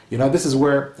 This is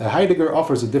where Heidegger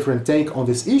offers a different take on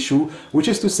this issue, which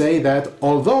is to say that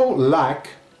although lack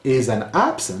is an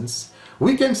absence,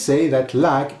 we can say that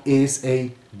lack is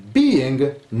a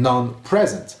being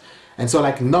non-present. And so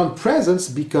like non-presence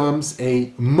becomes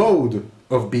a mode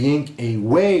of being, a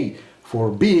way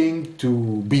for being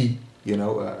to be,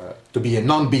 to be a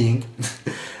non-being.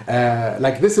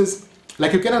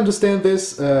 Like you can understand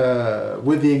this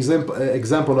with the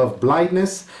example of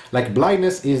blindness. Like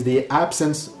blindness is the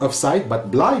absence of sight,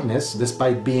 but blindness,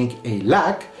 despite being a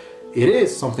lack, it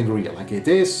is something real. Like it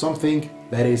is something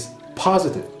that is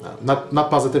positive. Not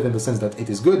positive in the sense that it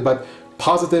is good, but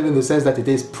positive in the sense that it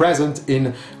is present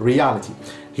in reality.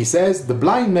 He says, the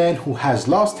blind man who has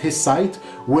lost his sight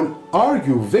will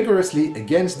argue vigorously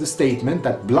against the statement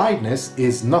that blindness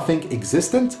is nothing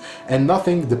existent and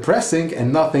nothing depressing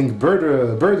and nothing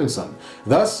burdensome.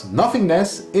 Thus,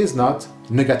 nothingness is not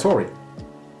negatory.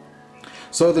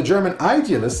 So the German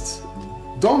idealists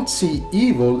don't see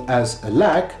evil as a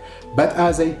lack, but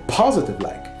as a positive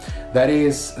lack. That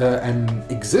is an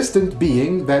existent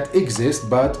being that exists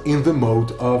but in the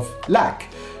mode of lack.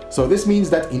 So this means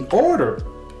that in order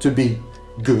to be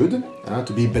good,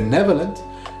 to be benevolent,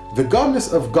 the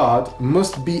godness of God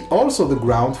must be also the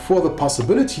ground for the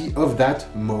possibility of that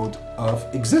mode of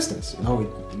existence.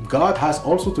 God has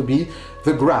also to be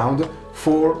the ground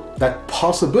for that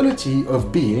possibility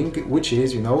of being, which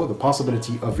is, the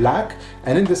possibility of lack,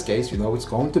 and in this case, it's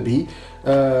going to be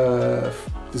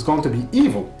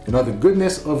evil. The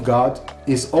goodness of God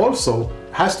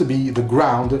has to be the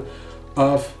ground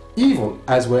of evil,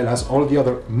 as well as all the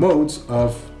other modes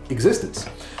of existence.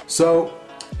 So,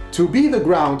 to be the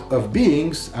ground of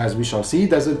beings, as we shall see,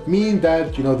 doesn't mean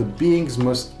that the beings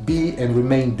must be and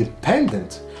remain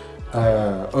dependent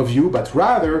of you, but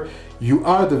rather you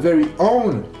are the very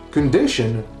own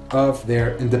condition of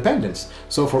their independence.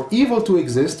 So for evil to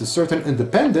exist, a certain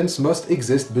independence must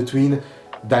exist between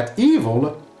that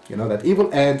evil,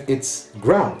 and its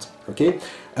ground. Okay,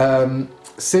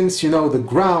 since the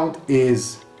ground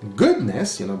is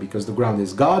goodness, because the ground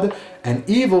is God, and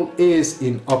evil is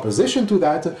in opposition to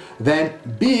that, then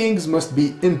beings must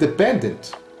be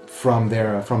independent from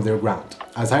their ground.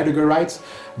 As Heidegger writes,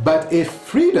 but if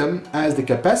freedom as the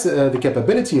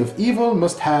capability of evil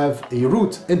must have a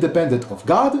root independent of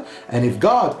God, and if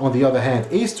God, on the other hand,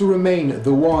 is to remain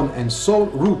the one and sole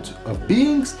root of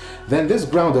beings, then this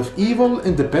ground of evil,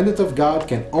 independent of God,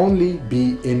 can only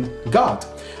be in God.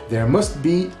 There must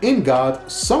be in God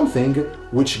something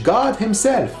which God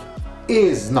himself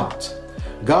is not.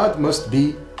 God must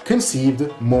be conceived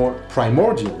more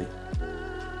primordially.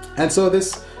 And so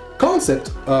this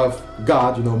concept of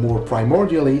God, more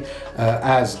primordially,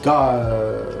 as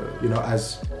God,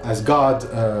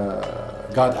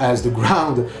 God as the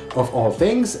ground of all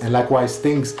things, and likewise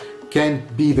things can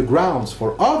be the grounds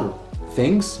for other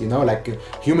things, like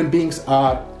human beings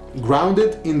are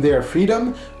grounded in their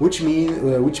freedom, which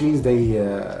means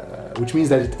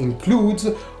that it includes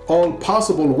all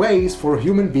possible ways for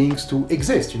human beings to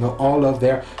exist, all of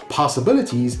their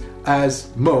possibilities as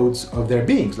modes of their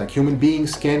beings. Like human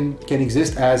beings can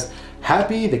exist as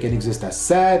happy, they can exist as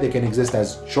sad, they can exist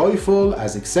as joyful,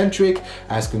 as eccentric,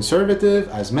 as conservative,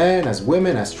 as men, as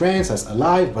women, as trans, as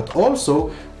alive, but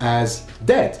also as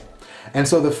dead. And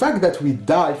so the fact that we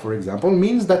die, for example,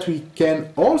 means that we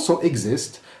can also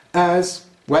exist as,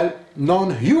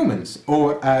 non-humans,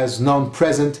 or as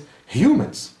non-present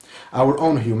humans. Our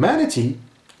own humanity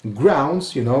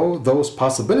grounds, those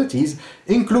possibilities,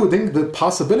 including the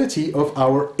possibility of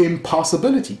our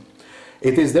impossibility.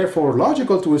 It is therefore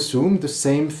logical to assume the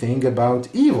same thing about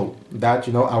evil, that,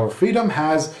 our freedom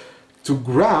has to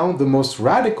ground the most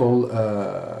radical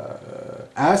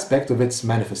aspect of its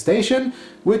manifestation,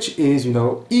 which is,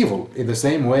 evil, in the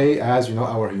same way as,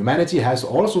 our humanity has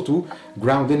also to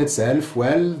ground in itself,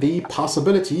 the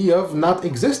possibility of not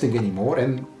existing anymore,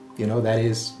 and,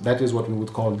 that is what we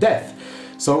would call death.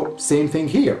 So, same thing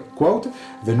here, quote,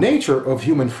 "The nature of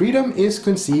human freedom is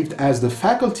conceived as the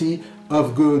faculty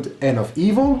of good and of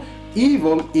evil.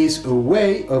 Evil is a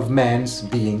way of man's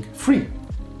being free."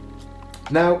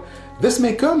 Now, this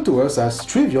may come to us as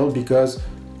trivial because,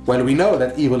 we know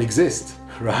that evil exists,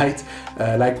 right?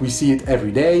 Like we see it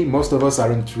every day. Most of us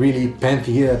aren't really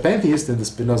pantheists in the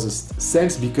Spinozist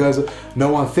sense, because no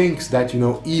one thinks that,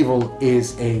 evil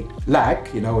is a lack.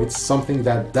 It's something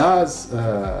that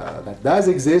does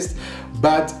exist,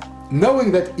 but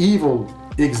knowing that evil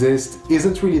exists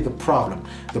isn't really the problem.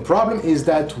 The problem is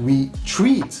that we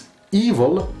treat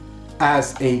evil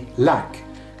as a lack.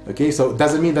 Okay, so it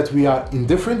doesn't mean that we are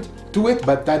indifferent to it,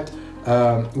 but that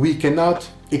we cannot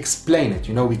explain it.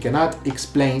 We cannot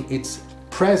explain its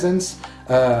presence.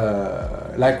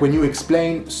 Like when you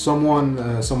explain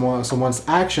someone's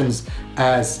actions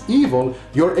as evil,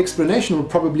 your explanation will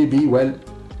probably be,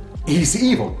 he's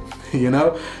evil.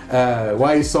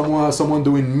 Why is someone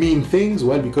doing mean things?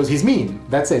 Because he's mean.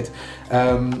 That's it.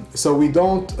 So we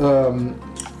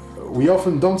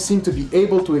often don't seem to be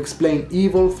able to explain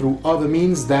evil through other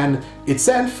means than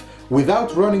itself,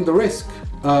 without running the risk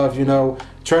of,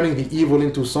 turning the evil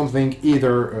into something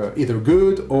either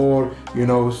good or,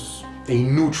 a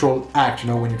neutral act.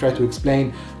 When you try to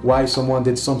explain why someone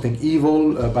did something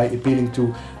evil by appealing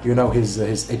to,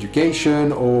 his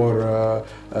education or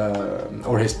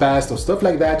his past or stuff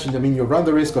like that, you run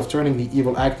the risk of turning the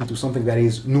evil act into something that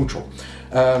is neutral.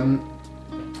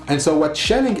 And so what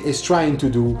Schelling is trying to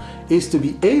do is to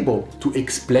be able to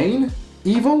explain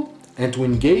evil and to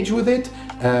engage with it,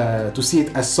 to see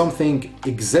it as something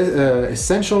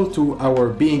essential to our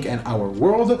being and our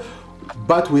world,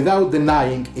 but without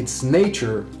denying its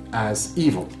nature as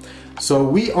evil. So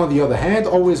we, on the other hand,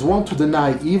 always want to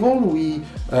deny evil.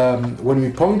 When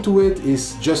we point to it,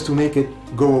 is just to make it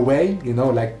go away, you know,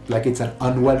 like it's an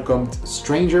unwelcomed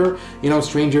stranger. You know,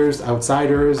 strangers,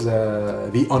 outsiders,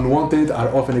 the unwanted are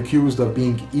often accused of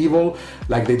being evil,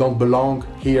 like they don't belong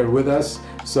here with us.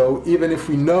 So even if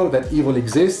we know that evil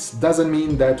exists, doesn't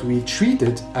mean that we treat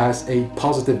it as a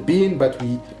positive being, but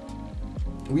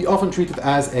we often treat it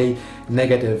as a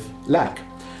negative lack.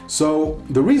 So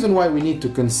the reason why we need to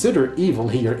consider evil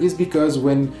here is because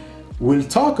when we'll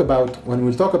talk about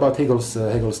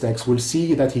Hegel's text, we'll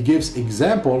see that he gives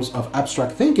examples of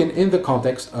abstract thinking in the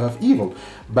context of evil.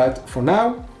 But for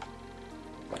now,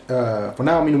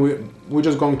 I mean, we're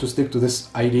just going to stick to this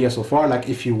idea so far. Like,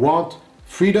 if you want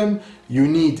freedom, you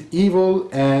need evil,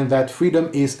 and that freedom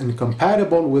is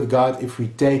incompatible with God if we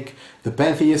take the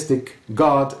pantheistic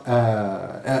God,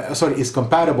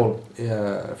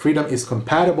 freedom is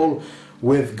compatible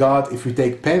with God if we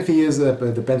take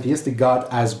pantheism, the pantheistic God,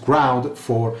 as ground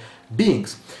for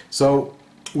beings. So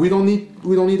we don't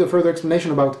need a further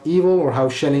explanation about evil or how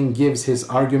Schelling gives his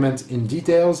argument in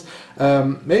details.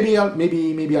 Maybe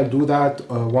I'll do that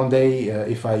one day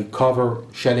if I cover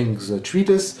Schelling's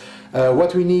treatise.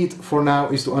 What we need for now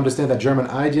is to understand that German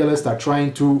idealists are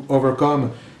trying to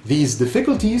overcome these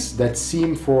difficulties that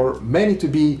seem for many to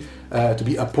be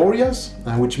aporias,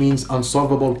 which means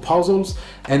unsolvable puzzles,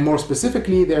 and more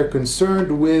specifically, they're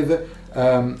concerned with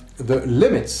the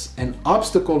limits and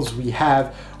obstacles we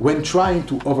have when trying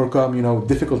to overcome, you know,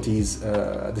 difficulties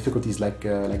like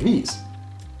these.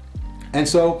 And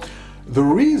so the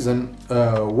reason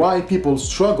why people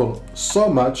struggle so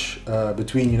much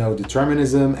between, you know,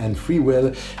 determinism and free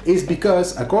will is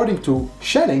because, according to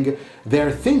Schelling,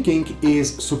 their thinking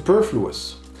is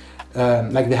superfluous.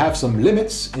 Like they have some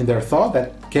limits in their thought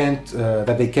that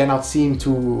they cannot seem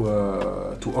to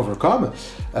overcome,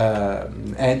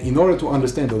 and in order to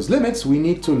understand those limits, we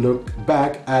need to look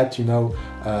back at, you know,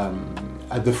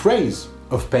 at the phrase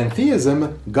of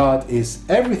pantheism, God is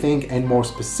everything, and more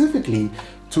specifically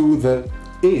to the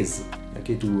is,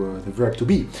 okay, to the verb to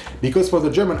be. Because for the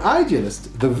German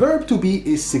idealist, the verb to be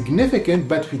is significant,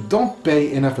 but we don't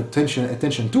pay enough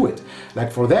attention to it. Like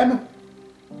for them,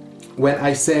 when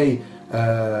I say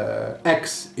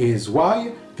X is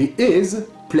Y, the is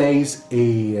plays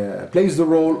the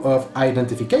role of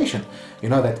identification. You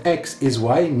know that X is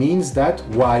Y means that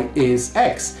Y is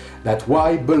X, that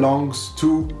Y belongs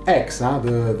to X.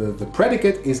 The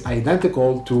predicate is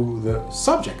identical to the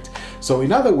subject. So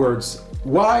in other words,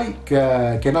 Y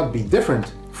cannot be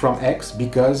different from X,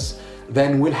 because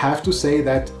then we'll have to say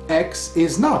that X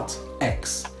is not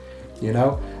X, you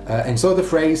know? And so the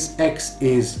phrase X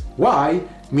is Y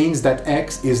means that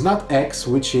X is not X,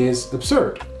 which is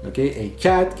absurd, okay? A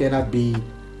cat cannot be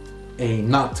a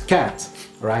not cat,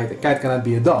 right? A cat cannot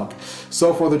be a dog.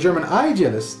 So for the German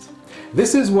idealist,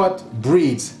 this is what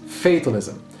breeds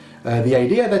fatalism. The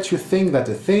idea that you think that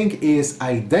a thing is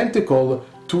identical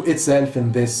to itself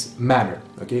in this manner,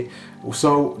 okay?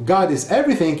 So God is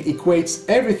everything equates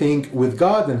everything with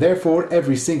God, and therefore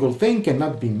every single thing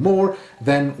cannot be more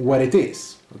than what it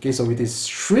is, okay? So it is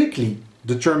strictly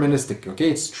deterministic,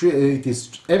 okay?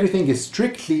 Everything is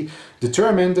strictly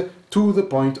determined to the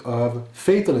point of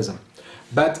fatalism.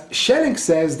 But Schelling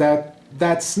says that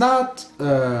that's not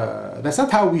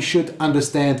how we should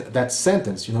understand that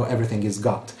sentence, you know, everything is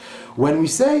God. When we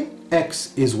say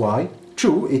X is Y,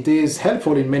 true, it is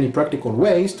helpful in many practical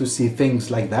ways to see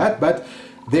things like that, but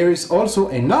there is also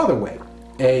another way,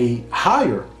 a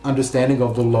higher understanding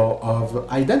of the law of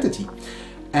identity.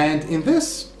 And in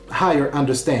this higher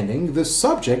understanding, the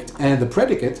subject and the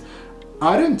predicate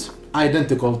aren't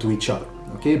identical to each other,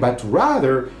 okay? But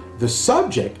rather, the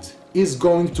subject is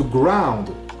going to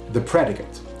ground the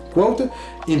predicate. Quote,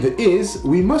 in the is,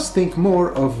 we must think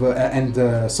more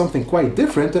of something quite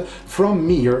different from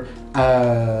mere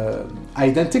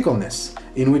identicalness,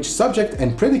 in which subject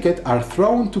and predicate are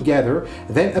thrown together,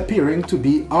 then appearing to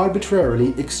be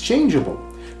arbitrarily exchangeable.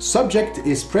 Subject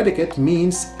is predicate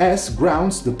means S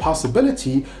grounds the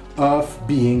possibility of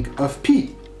being of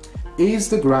P. Is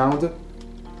the ground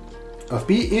of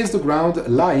P is the ground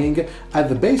lying at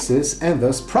the basis and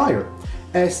thus prior.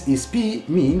 S is P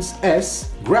means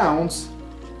S grounds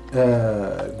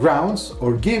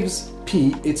or gives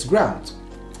P its ground.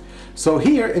 So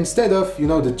here, instead of, you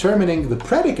know, determining the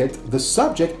predicate, the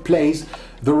subject plays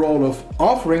the role of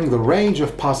offering the range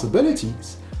of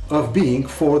possibilities of being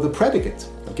for the predicate,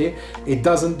 okay? It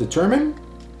doesn't determine,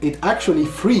 it actually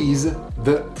frees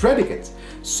the predicate.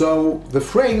 So the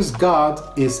phrase God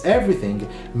is everything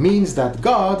means that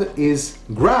God is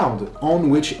ground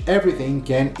on which everything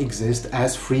can exist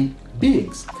as free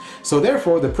beings. So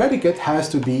therefore, the predicate has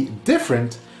to be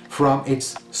different from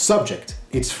its subject.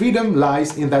 Its freedom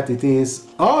lies in that it is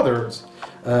others,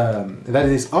 that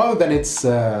it is other than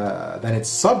its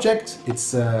subject,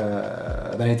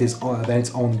 than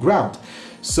its own ground.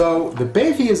 So the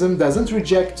pantheism doesn't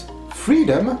reject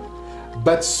freedom,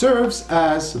 but serves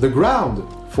as the ground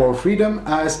for freedom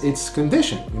as its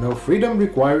condition. Freedom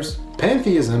requires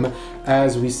pantheism,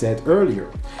 as we said earlier.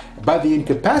 But the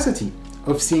incapacity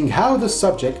of seeing how the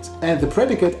subject and the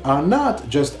predicate are not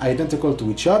just identical to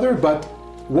each other, but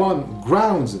one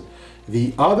grounds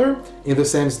the other in the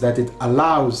sense that it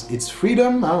allows its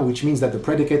freedom, which means that the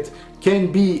predicate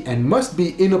can be and must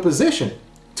be in opposition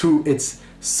to its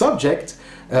subject.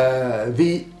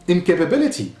 The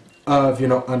incapability of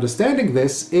understanding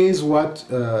this is what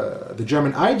the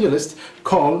German idealists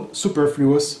call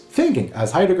superfluous thinking.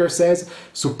 As Heidegger says,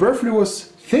 superfluous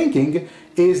thinking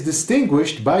is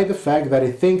distinguished by the fact that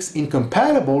it thinks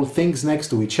incompatible things next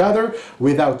to each other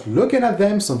without looking at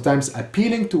them, sometimes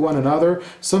appealing to one another,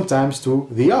 sometimes to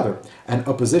the other. And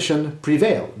opposition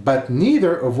prevail, but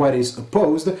neither of what is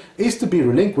opposed is to be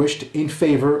relinquished in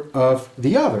favor of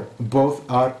the other. Both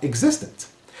are existent.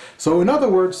 So in other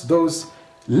words, those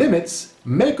limits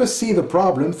make us see the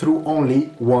problem through only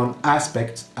one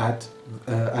aspect at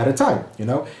a time.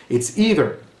 It's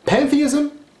either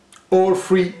pantheism or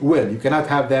free will. You cannot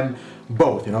have them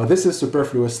both. This is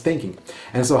superfluous thinking.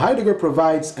 And so Heidegger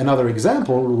provides another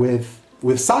example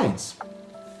with science.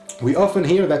 We often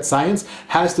hear that science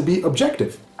has to be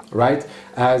objective, right?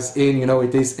 As in,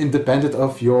 it is independent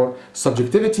of your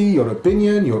subjectivity, your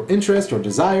opinion, your interest, your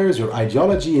desires, your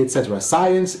ideology, etc.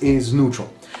 Science is neutral.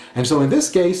 And so in this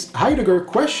case, Heidegger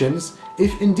questions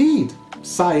if indeed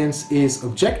science is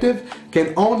objective,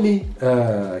 can only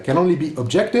be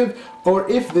objective, or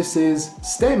if this is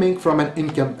stemming from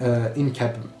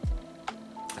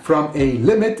from a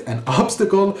limit, an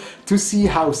obstacle to see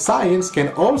how science can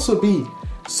also be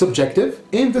subjective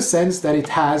in the sense that it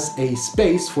has a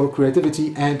space for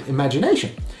creativity and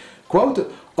imagination.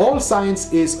 Quote, all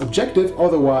science is objective,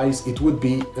 otherwise it would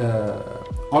be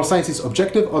all science is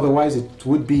objective, otherwise it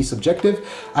would be subjective.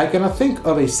 I cannot think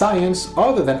of a science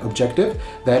other than objective,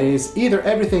 that is, either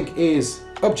everything is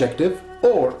objective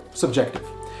or subjective,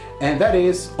 and that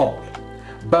is all.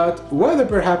 But whether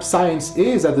perhaps science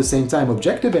is at the same time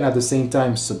objective and at the same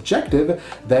time subjective,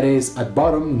 that is at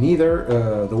bottom neither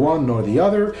the one nor the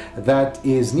other, that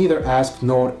is neither asked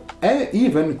nor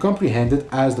even comprehended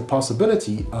as the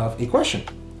possibility of a question.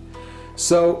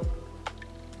 So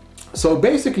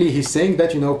basically he's saying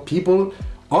that, people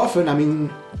often,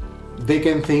 they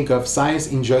can think of science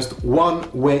in just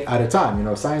one way at a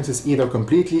time. Science is either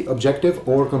completely objective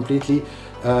or completely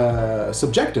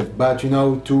subjective. But,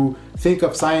 to think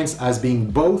of science as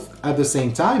being both at the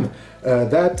same time,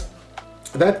 that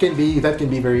can be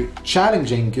very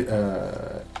challenging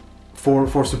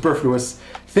for superfluous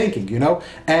thinking,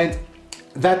 and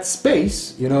that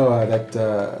space,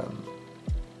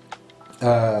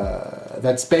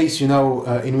 that space,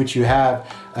 in which you have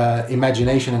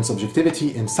imagination and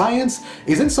subjectivity in science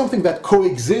isn't something that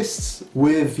coexists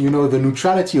with, the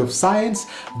neutrality of science,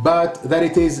 but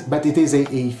it is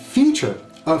a feature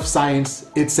of science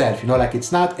itself. Like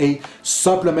it's not a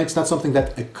supplement, it's not something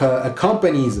that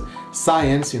accompanies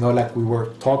science. Like we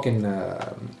were talking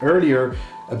earlier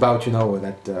about,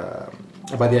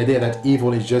 about the idea that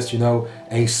evil is just,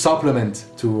 a supplement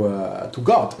to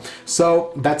God.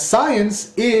 So that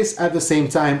science is at the same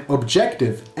time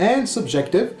objective and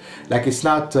subjective. Like it's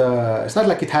not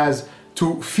like it has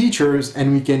two features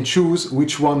and we can choose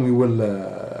which one we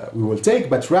will take,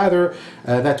 but rather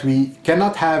that we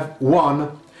cannot have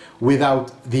one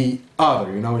without the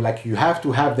other. Like you have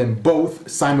to have them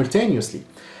both simultaneously.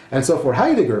 And so for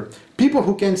Heidegger, people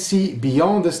who can see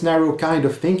beyond this narrow kind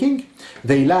of thinking,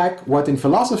 they lack what in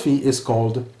philosophy is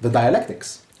called the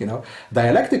dialectics.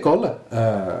 Dialectical,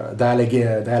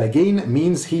 dialogene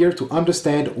means here to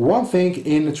understand one thing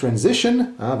in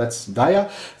transition, that's dia,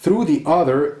 through the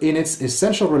other in its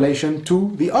essential relation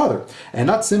to the other, and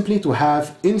not simply to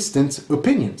have instant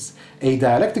opinions. A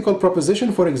dialectical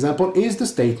proposition, for example, is the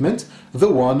statement, the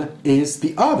one is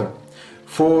the other.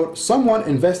 For someone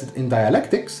invested in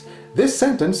dialectics, this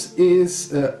sentence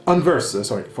is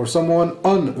for someone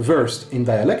unversed in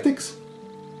dialectics,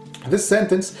 this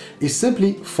sentence is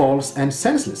simply false and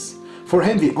senseless. For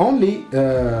him, the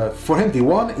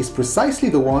one is precisely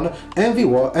the one, and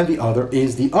the other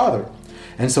is the other.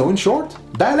 And so, in short,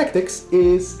 dialectics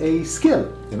is a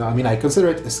skill. I consider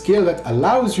it a skill that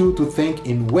allows you to think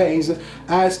in ways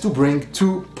as to bring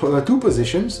two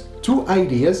positions, two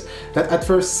ideas that at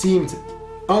first seemed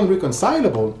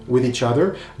unreconcilable with each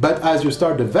other, but as you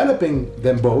start developing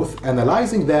them both,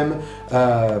 analyzing them,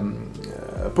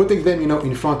 putting them,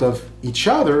 in front of each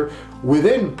other,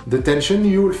 within the tension,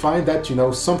 you will find that,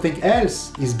 something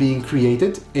else is being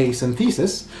created, a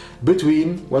synthesis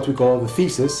between what we call the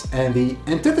thesis and the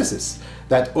antithesis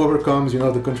that overcomes,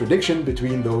 the contradiction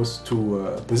between those two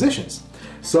positions.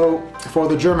 So for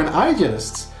the German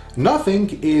idealists,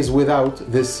 nothing is without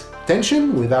this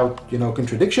tension, without,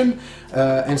 contradiction,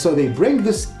 and so they bring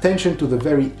this tension to the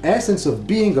very essence of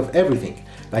being of everything.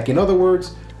 Like, in other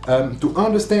words, to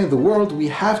understand the world, we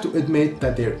have to admit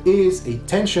that there is a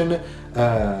tension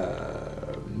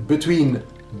between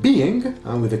being,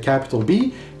 with a capital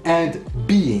B, and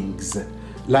beings.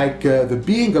 Like the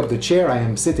being of the chair I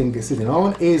am sitting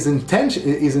on is in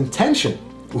tension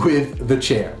with the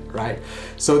chair, right?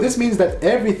 So this means that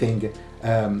everything,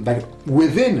 like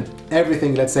within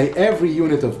everything, let's say every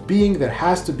unit of being, there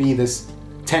has to be this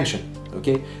tension,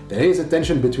 okay? There is a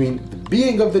tension between the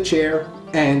being of the chair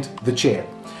and the chair.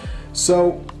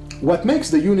 So what makes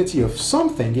the unity of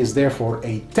something is therefore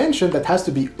a tension that has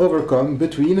to be overcome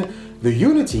between the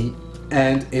unity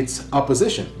and its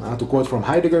opposition. To quote from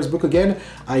Heidegger's book again,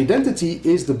 identity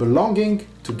is the belonging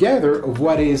together of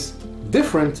what is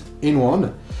different in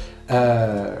one.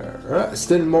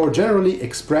 Still more generally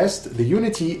expressed, the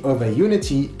unity of a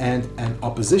unity and an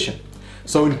opposition.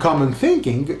 So in common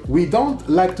thinking, we don't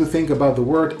like to think about the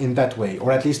world in that way,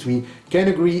 or at least we can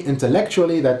agree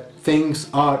intellectually that things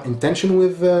are in tension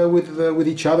with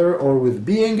each other or with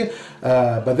being,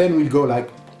 but then we'll go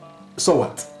like, so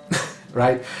what?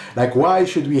 Right? Like, why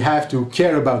should we have to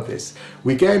care about this?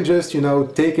 We can just,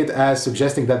 take it as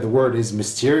suggesting that the world is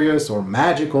mysterious or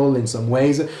magical in some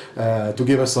ways, to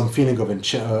give us some feeling of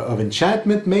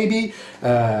enchantment maybe,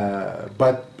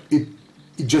 but it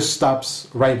just stops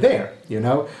right there,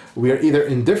 We are either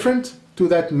indifferent to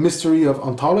that mystery of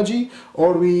ontology,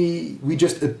 or we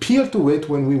just appeal to it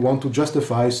when we want to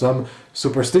justify some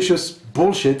superstitious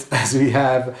bullshit as we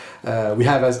have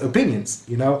as opinions,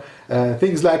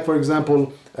 things like, for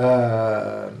example,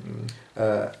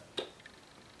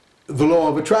 the law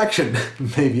of attraction,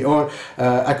 maybe, or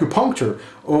acupuncture,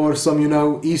 or some,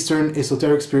 Eastern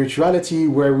esoteric spirituality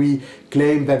where we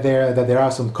claim that there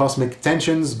are some cosmic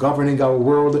tensions governing our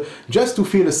world, just to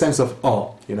feel a sense of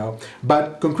awe,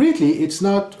 But concretely, it's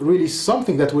not really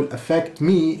something that will affect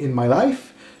me in my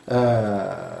life.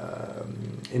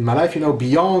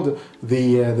 Beyond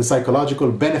the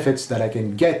psychological benefits that I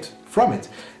can get from it.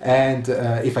 And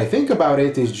if I think about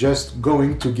it, it's just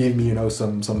going to give me,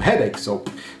 some headaches. So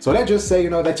let's just say,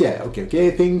 that yeah,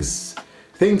 okay,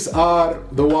 things are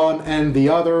the one and the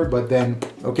other, but then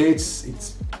okay,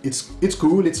 it's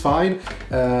cool, it's fine.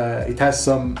 It has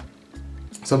some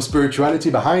spirituality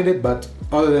behind it, but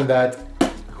other than that,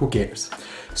 who cares?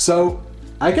 So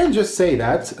I can just say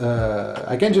that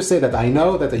I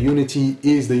know that a unity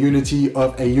is the unity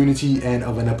of a unity and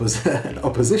of an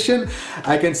opposition.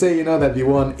 I can say, that the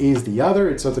one is the other.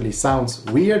 It certainly sounds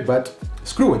weird, but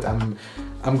screw it.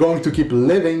 I'm going to keep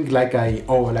living like I've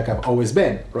always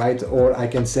been, right? Or I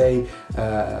can say,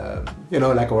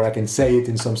 or I can say it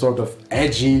in some sort of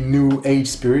edgy, new age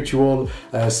spiritual,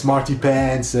 smarty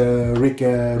pants, Rick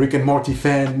and Morty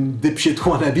fan, dipshit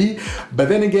wannabe. But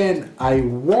then again, I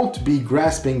won't be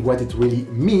grasping what it really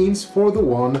means for the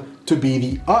one to be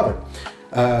the other.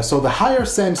 So the higher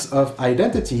sense of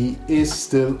identity is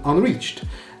still unreached.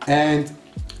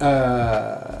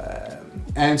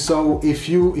 And so if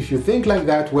you think like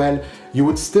that, well, you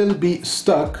would still be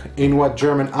stuck in what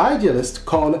German idealists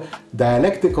call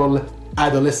dialectical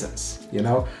adolescence,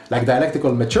 Like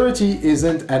dialectical maturity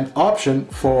isn't an option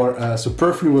for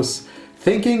superfluous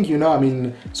thinking,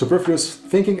 superfluous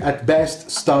thinking at best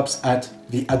stops at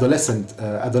the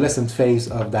adolescent phase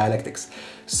of dialectics.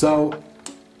 So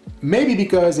maybe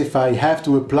because if I have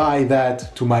to apply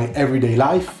that to my everyday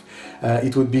life,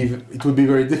 it would be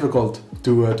very difficult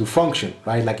to function,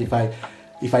 right? Like if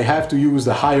I have to use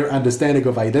the higher understanding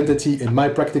of identity in my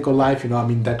practical life,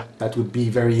 that would be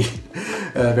very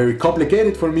very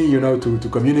complicated for me, to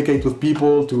communicate with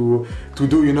people, to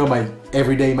do my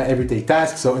everyday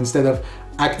tasks. So instead of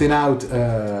acting out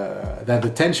that the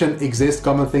tension exists,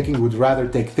 common thinking would rather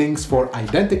take things for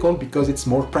identical because it's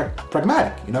more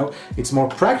pragmatic, It's more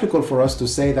practical for us to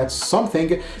say that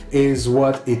something is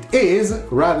what it is,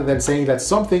 rather than saying that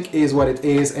something is what it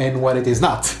is and what it is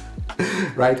not,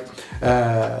 right?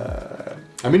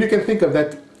 You can think of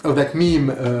that meme,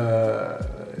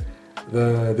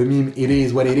 the meme, it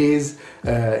is what it is.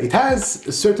 It has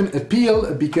a certain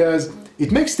appeal because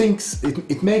it makes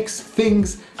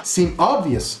things seem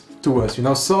obvious to us, you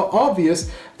know, so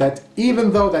obvious that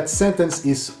even though that sentence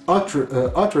is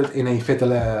uttered in a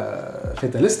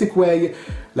fatalistic way,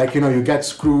 like, you know, you get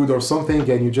screwed or something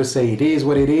and you just say it is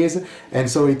what it is, and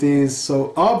so it is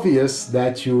so obvious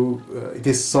that you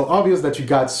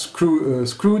got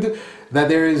screwed, that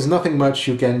there is nothing much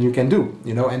you can do,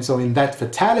 you know. And so in that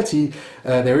fatality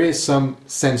there is some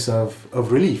sense of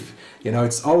relief, you know.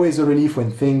 It's always a relief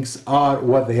when things are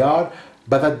what they are,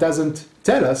 but that doesn't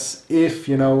tell us if,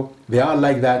 you know, they are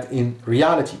like that in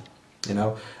reality, you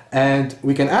know. And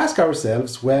we can ask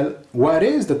ourselves, well, what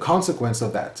is the consequence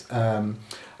of that?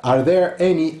 Are there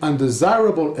any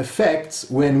undesirable effects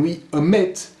when we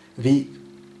omit the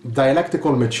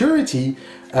dialectical maturity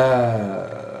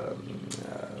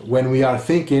when we are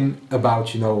thinking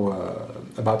about, you know,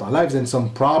 about our lives and some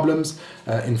problems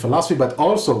in philosophy, but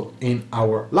also in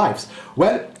our lives?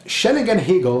 Well, Schelling and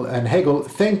Hegel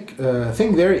think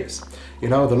there is. You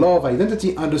know, the law of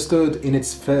identity, understood in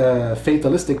its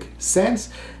fatalistic sense,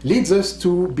 leads us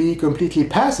to be completely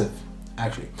passive,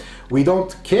 actually. We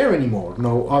don't care anymore.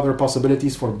 No other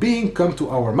possibilities for being come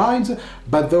to our minds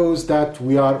but those that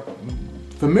we are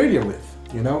familiar with,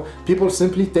 you know. People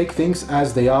simply take things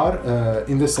as they are,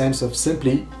 in the sense of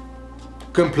simply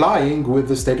complying with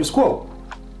the status quo.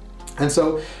 And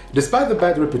so, despite the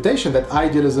bad reputation that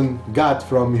idealism got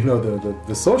from, you know,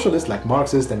 the socialists like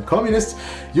Marxists and communists,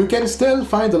 you can still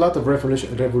find a lot of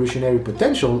revolutionary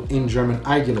potential in German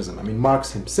idealism. I mean,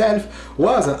 Marx himself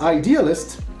was an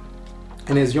idealist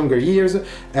in his younger years,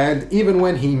 and even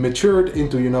when he matured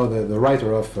into, you know, the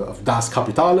writer of Das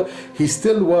Kapital, he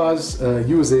still was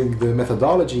using the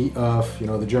methodology of, you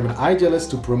know, the German idealists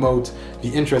to promote the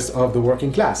interests of the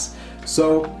working class.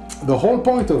 So the whole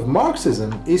point of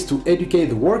Marxism is to educate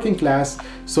the working class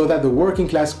so that the working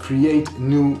class create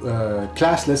new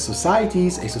classless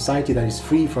societies, a society that is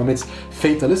free from its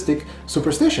fatalistic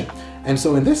superstition. And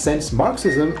so in this sense,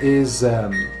 Marxism is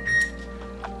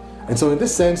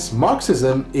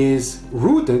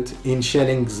rooted in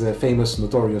Schelling's famous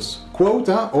notorious quote,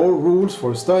 all rules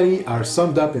for study are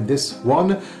summed up in this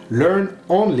one: learn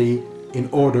only in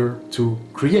order to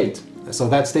create. So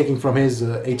that's taken from his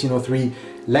 1803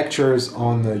 lectures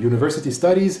on university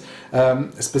studies,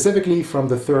 specifically from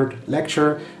the third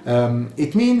lecture.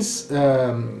 It means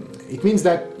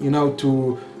that, you know,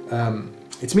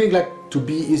 it's meaning like to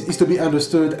be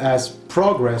understood as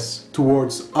progress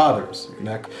towards others.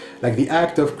 Like the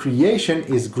act of creation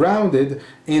is grounded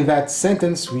in that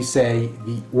sentence we say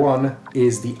the one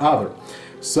is the other.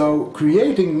 So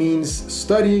creating means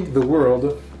studying the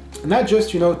world, not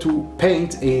just, you know, to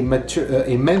paint a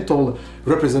mental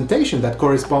representation that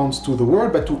corresponds to the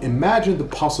world, but to imagine the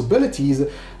possibilities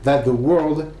that the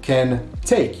world can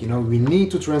take. You know, we need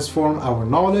to transform our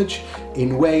knowledge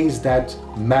in ways that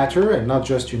matter, and not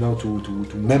just, you know,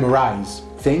 to memorize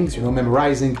things. You know,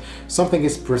 memorizing something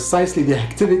is precisely the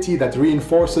activity that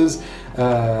reinforces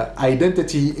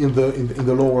identity in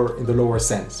the lower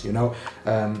sense. You know,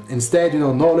 instead, you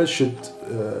know, knowledge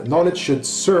should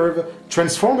serve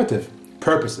transformative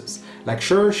purposes. Like,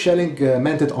 sure, Schelling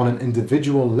meant it on an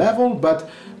individual level, but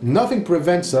nothing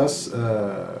prevents us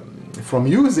from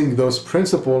using those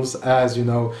principles as, you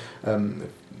know,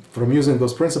 from using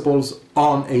those principles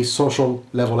on a social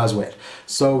level as well.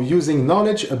 So using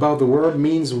knowledge about the world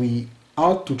means we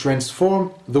ought to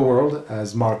transform the world,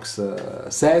 as Marx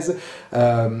says.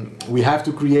 We have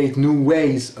to create new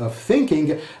ways of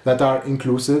thinking that are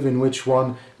inclusive, in which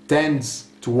one tends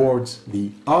towards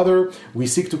the other. We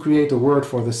seek to create a world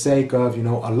for the sake of, you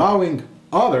know, allowing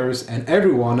others and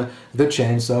everyone the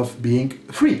chance of being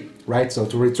free, right? So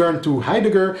to return to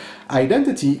Heidegger,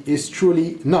 identity is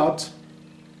truly not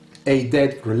a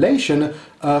dead relation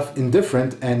of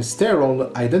indifferent and sterile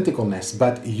identicalness,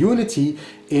 but unity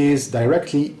is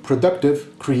directly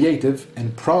productive, creative,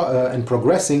 and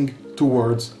progressing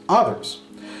towards others.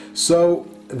 So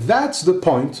that's the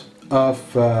point of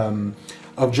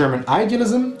German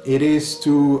idealism. It is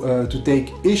to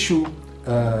take the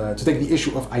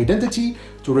issue of identity,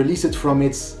 to release it from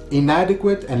its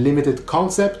inadequate and limited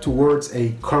concept towards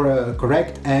a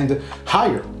correct and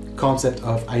higher concept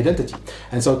of identity.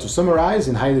 And so, to summarize,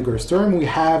 in Heidegger's terms, we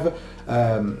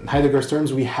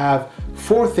have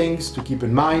four things to keep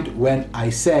in mind when I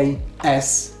say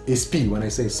S is P, when I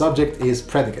say subject is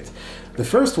predicate. The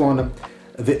first one,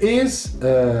 the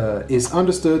is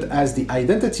understood as the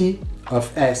identity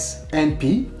of S and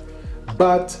P,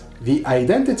 but the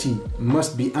identity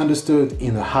must be understood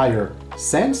in a higher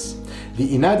sense.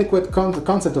 The inadequate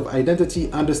concept of identity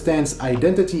understands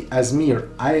identity as mere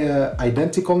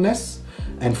identicalness,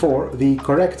 And 4, the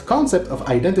correct concept of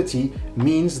identity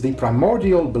means the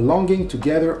primordial belonging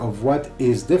together of what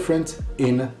is different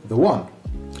in the one.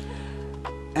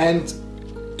 And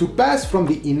to pass from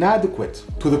the inadequate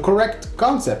to the correct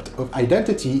concept of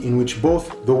identity in which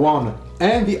both the one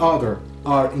and the other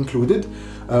are included,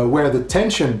 where the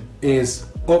tension is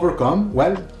overcome,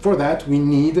 well, for that we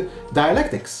need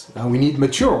dialectics. We need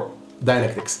mature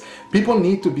dialectics. People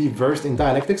need to be versed in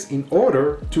dialectics in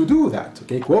order to do that.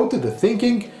 Okay, quoted, the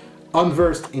thinking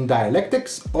unversed in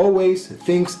dialectics always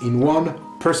thinks in one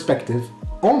perspective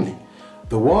only.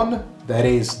 The one that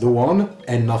is the one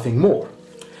and nothing more.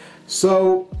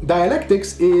 So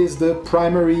dialectics is the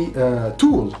primary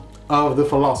tool of the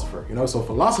philosopher. So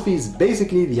philosophy is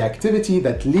basically the activity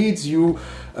that leads you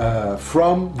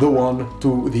from the one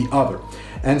to the other.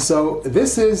 And so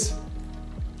this is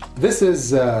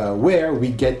where we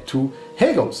get to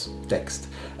Hegel's text,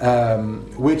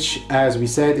 which, as we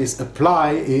said, is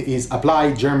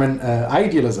applied German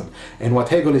idealism. And what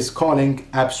Hegel is calling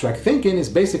abstract thinking is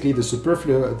basically the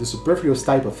superfluous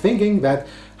type of thinking that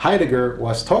Heidegger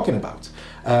was talking about.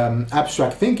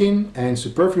 Abstract thinking and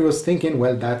superfluous thinking,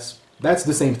 well, that's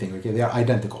the same thing. Okay, they are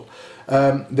identical.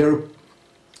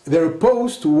 They're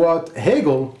opposed to what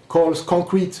Hegel calls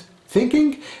concrete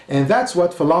thinking, and that's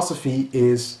what philosophy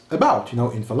is about.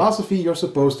 In philosophy, you're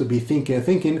supposed to be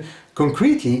thinking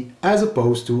concretely as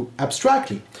opposed to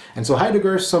abstractly. And so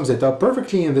Heidegger sums it up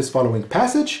perfectly in this following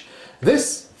passage.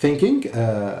 This thinking,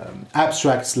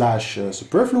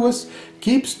 abstract/superfluous,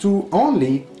 keeps to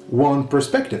only one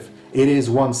perspective. It is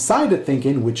one-sided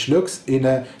thinking which looks in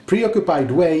a preoccupied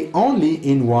way only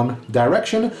in one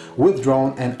direction,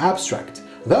 withdrawn and abstract.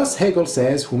 Thus, Hegel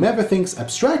says, whomever thinks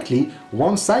abstractly,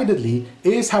 one-sidedly,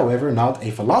 is, however, not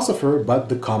a philosopher, but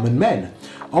the common man.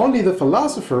 Only the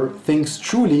philosopher thinks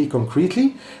truly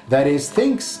concretely, that is,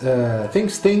 thinks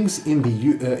things in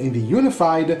the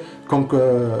unified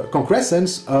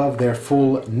concrescence of their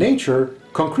full nature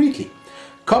concretely.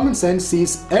 Common sense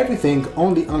sees everything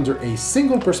only under a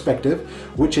single perspective,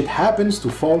 which it happens to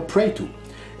fall prey to.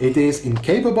 It is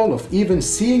incapable of even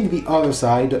seeing the other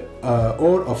side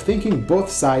or of thinking both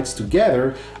sides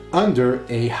together under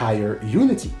a higher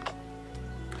unity.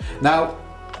 Now,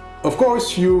 of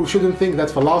course, you shouldn't think that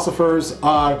philosophers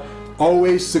are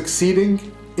always succeeding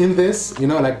in this.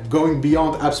 Like going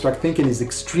beyond abstract thinking is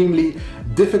extremely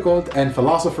difficult, and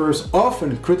philosophers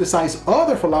often criticize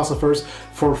other philosophers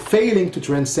for failing to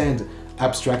transcend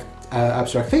abstract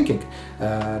thinking.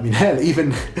 Hell,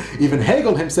 even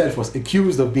Hegel himself was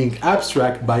accused of being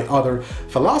abstract by other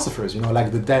philosophers,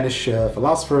 like the Danish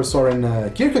philosopher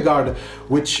Søren Kierkegaard,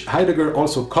 which Heidegger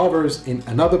also covers in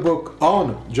another book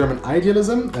on German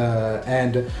idealism,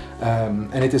 and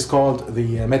it is called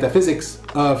The Metaphysics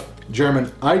of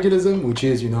German Idealism, which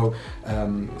is,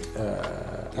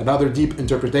 another deep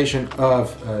interpretation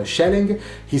of Schelling.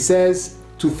 He says,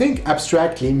 to think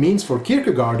abstractly means for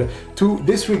Kierkegaard to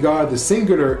disregard the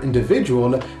singular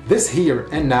individual, this here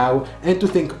and now, and to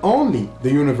think only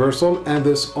the universal, and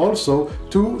thus also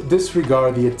to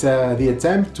disregard the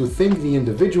attempt to think the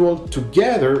individual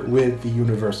together with the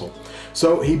universal.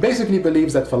 So he basically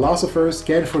believes that philosophers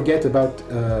can forget about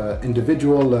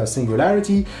individual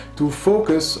singularity to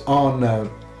focus on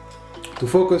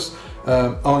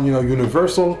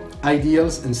universal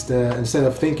ideals instead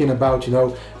of thinking about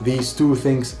these two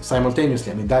things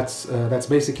simultaneously. That's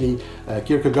basically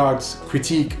Kierkegaard's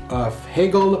critique of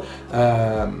Hegel.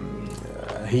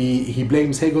 He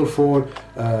blames Hegel for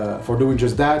doing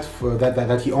just that,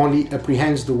 that he only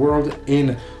apprehends the world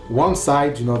in one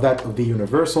side, that of the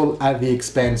universal, at the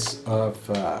expense of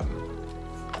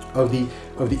the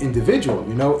individual.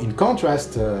 In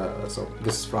contrast, so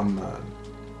this is from.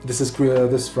 This is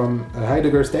from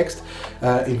Heidegger's text.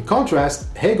 In contrast,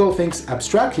 Hegel thinks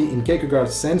abstractly in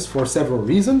Kierkegaard's sense for several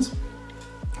reasons.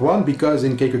 One, because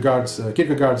in Kierkegaard's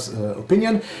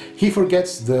opinion, he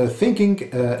forgets the thinking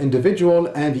individual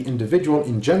and the individual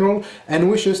in general and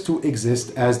wishes to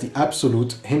exist as the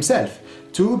absolute himself.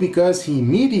 Two, because he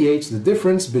mediates the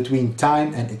difference between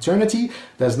time and eternity,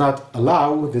 does not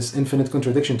allow this infinite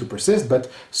contradiction to persist, but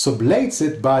sublates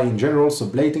it by, in general,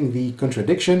 sublating the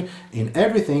contradiction in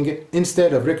everything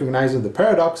instead of recognizing the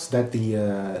paradox that the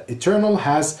eternal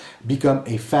has become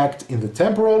a fact in the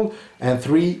temporal. And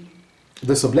three,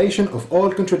 the sublation of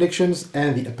all contradictions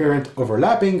and the apparent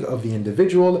overlapping of the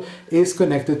individual is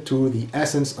connected to the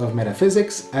essence of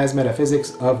metaphysics as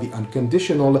metaphysics of the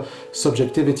unconditional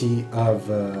subjectivity of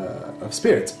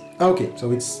spirit. Okay,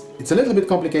 so it's a little bit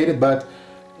complicated, but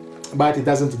it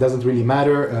doesn't really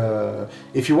matter.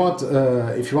 If you want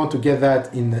to get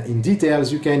that in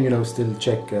details, you can still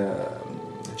check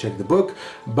check the book.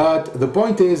 But the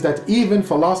point is that even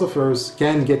philosophers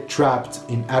can get trapped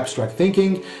in abstract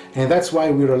thinking, and that's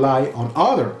why we rely on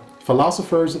other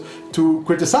philosophers to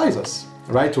criticize us,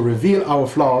 right? To reveal our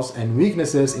flaws and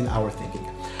weaknesses in our thinking.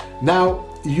 Now,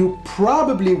 you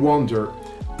probably wonder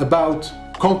about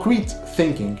concrete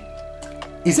thinking.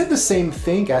 Is it the same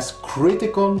thing as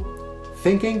critical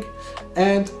thinking?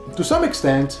 And to some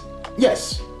extent,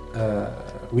 yes.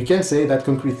 We can say that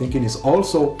concrete thinking is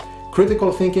also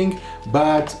critical thinking,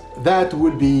 but that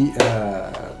would be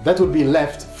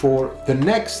left for the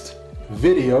next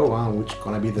video, which is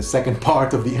going to be the second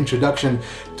part of the introduction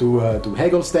to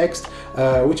Hegel's text,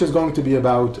 which is going to be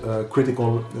about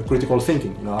critical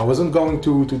thinking. You know, I wasn't going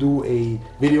to do a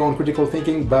video on critical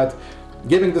thinking, but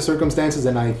given the circumstances,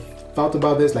 and I thought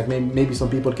about this, like maybe some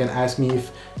people can ask me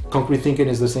if concrete thinking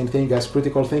is the same thing as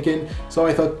critical thinking. So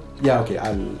I thought, yeah, okay,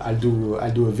 I'll do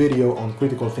a video on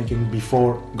critical thinking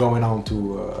before going on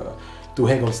to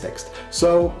Hegel's text.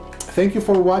 So thank you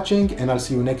for watching, and I'll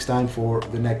see you next time for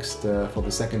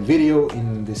the second video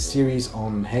in this series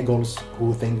on Hegel's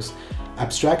Who Thinks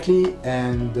Abstractly.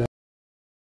 And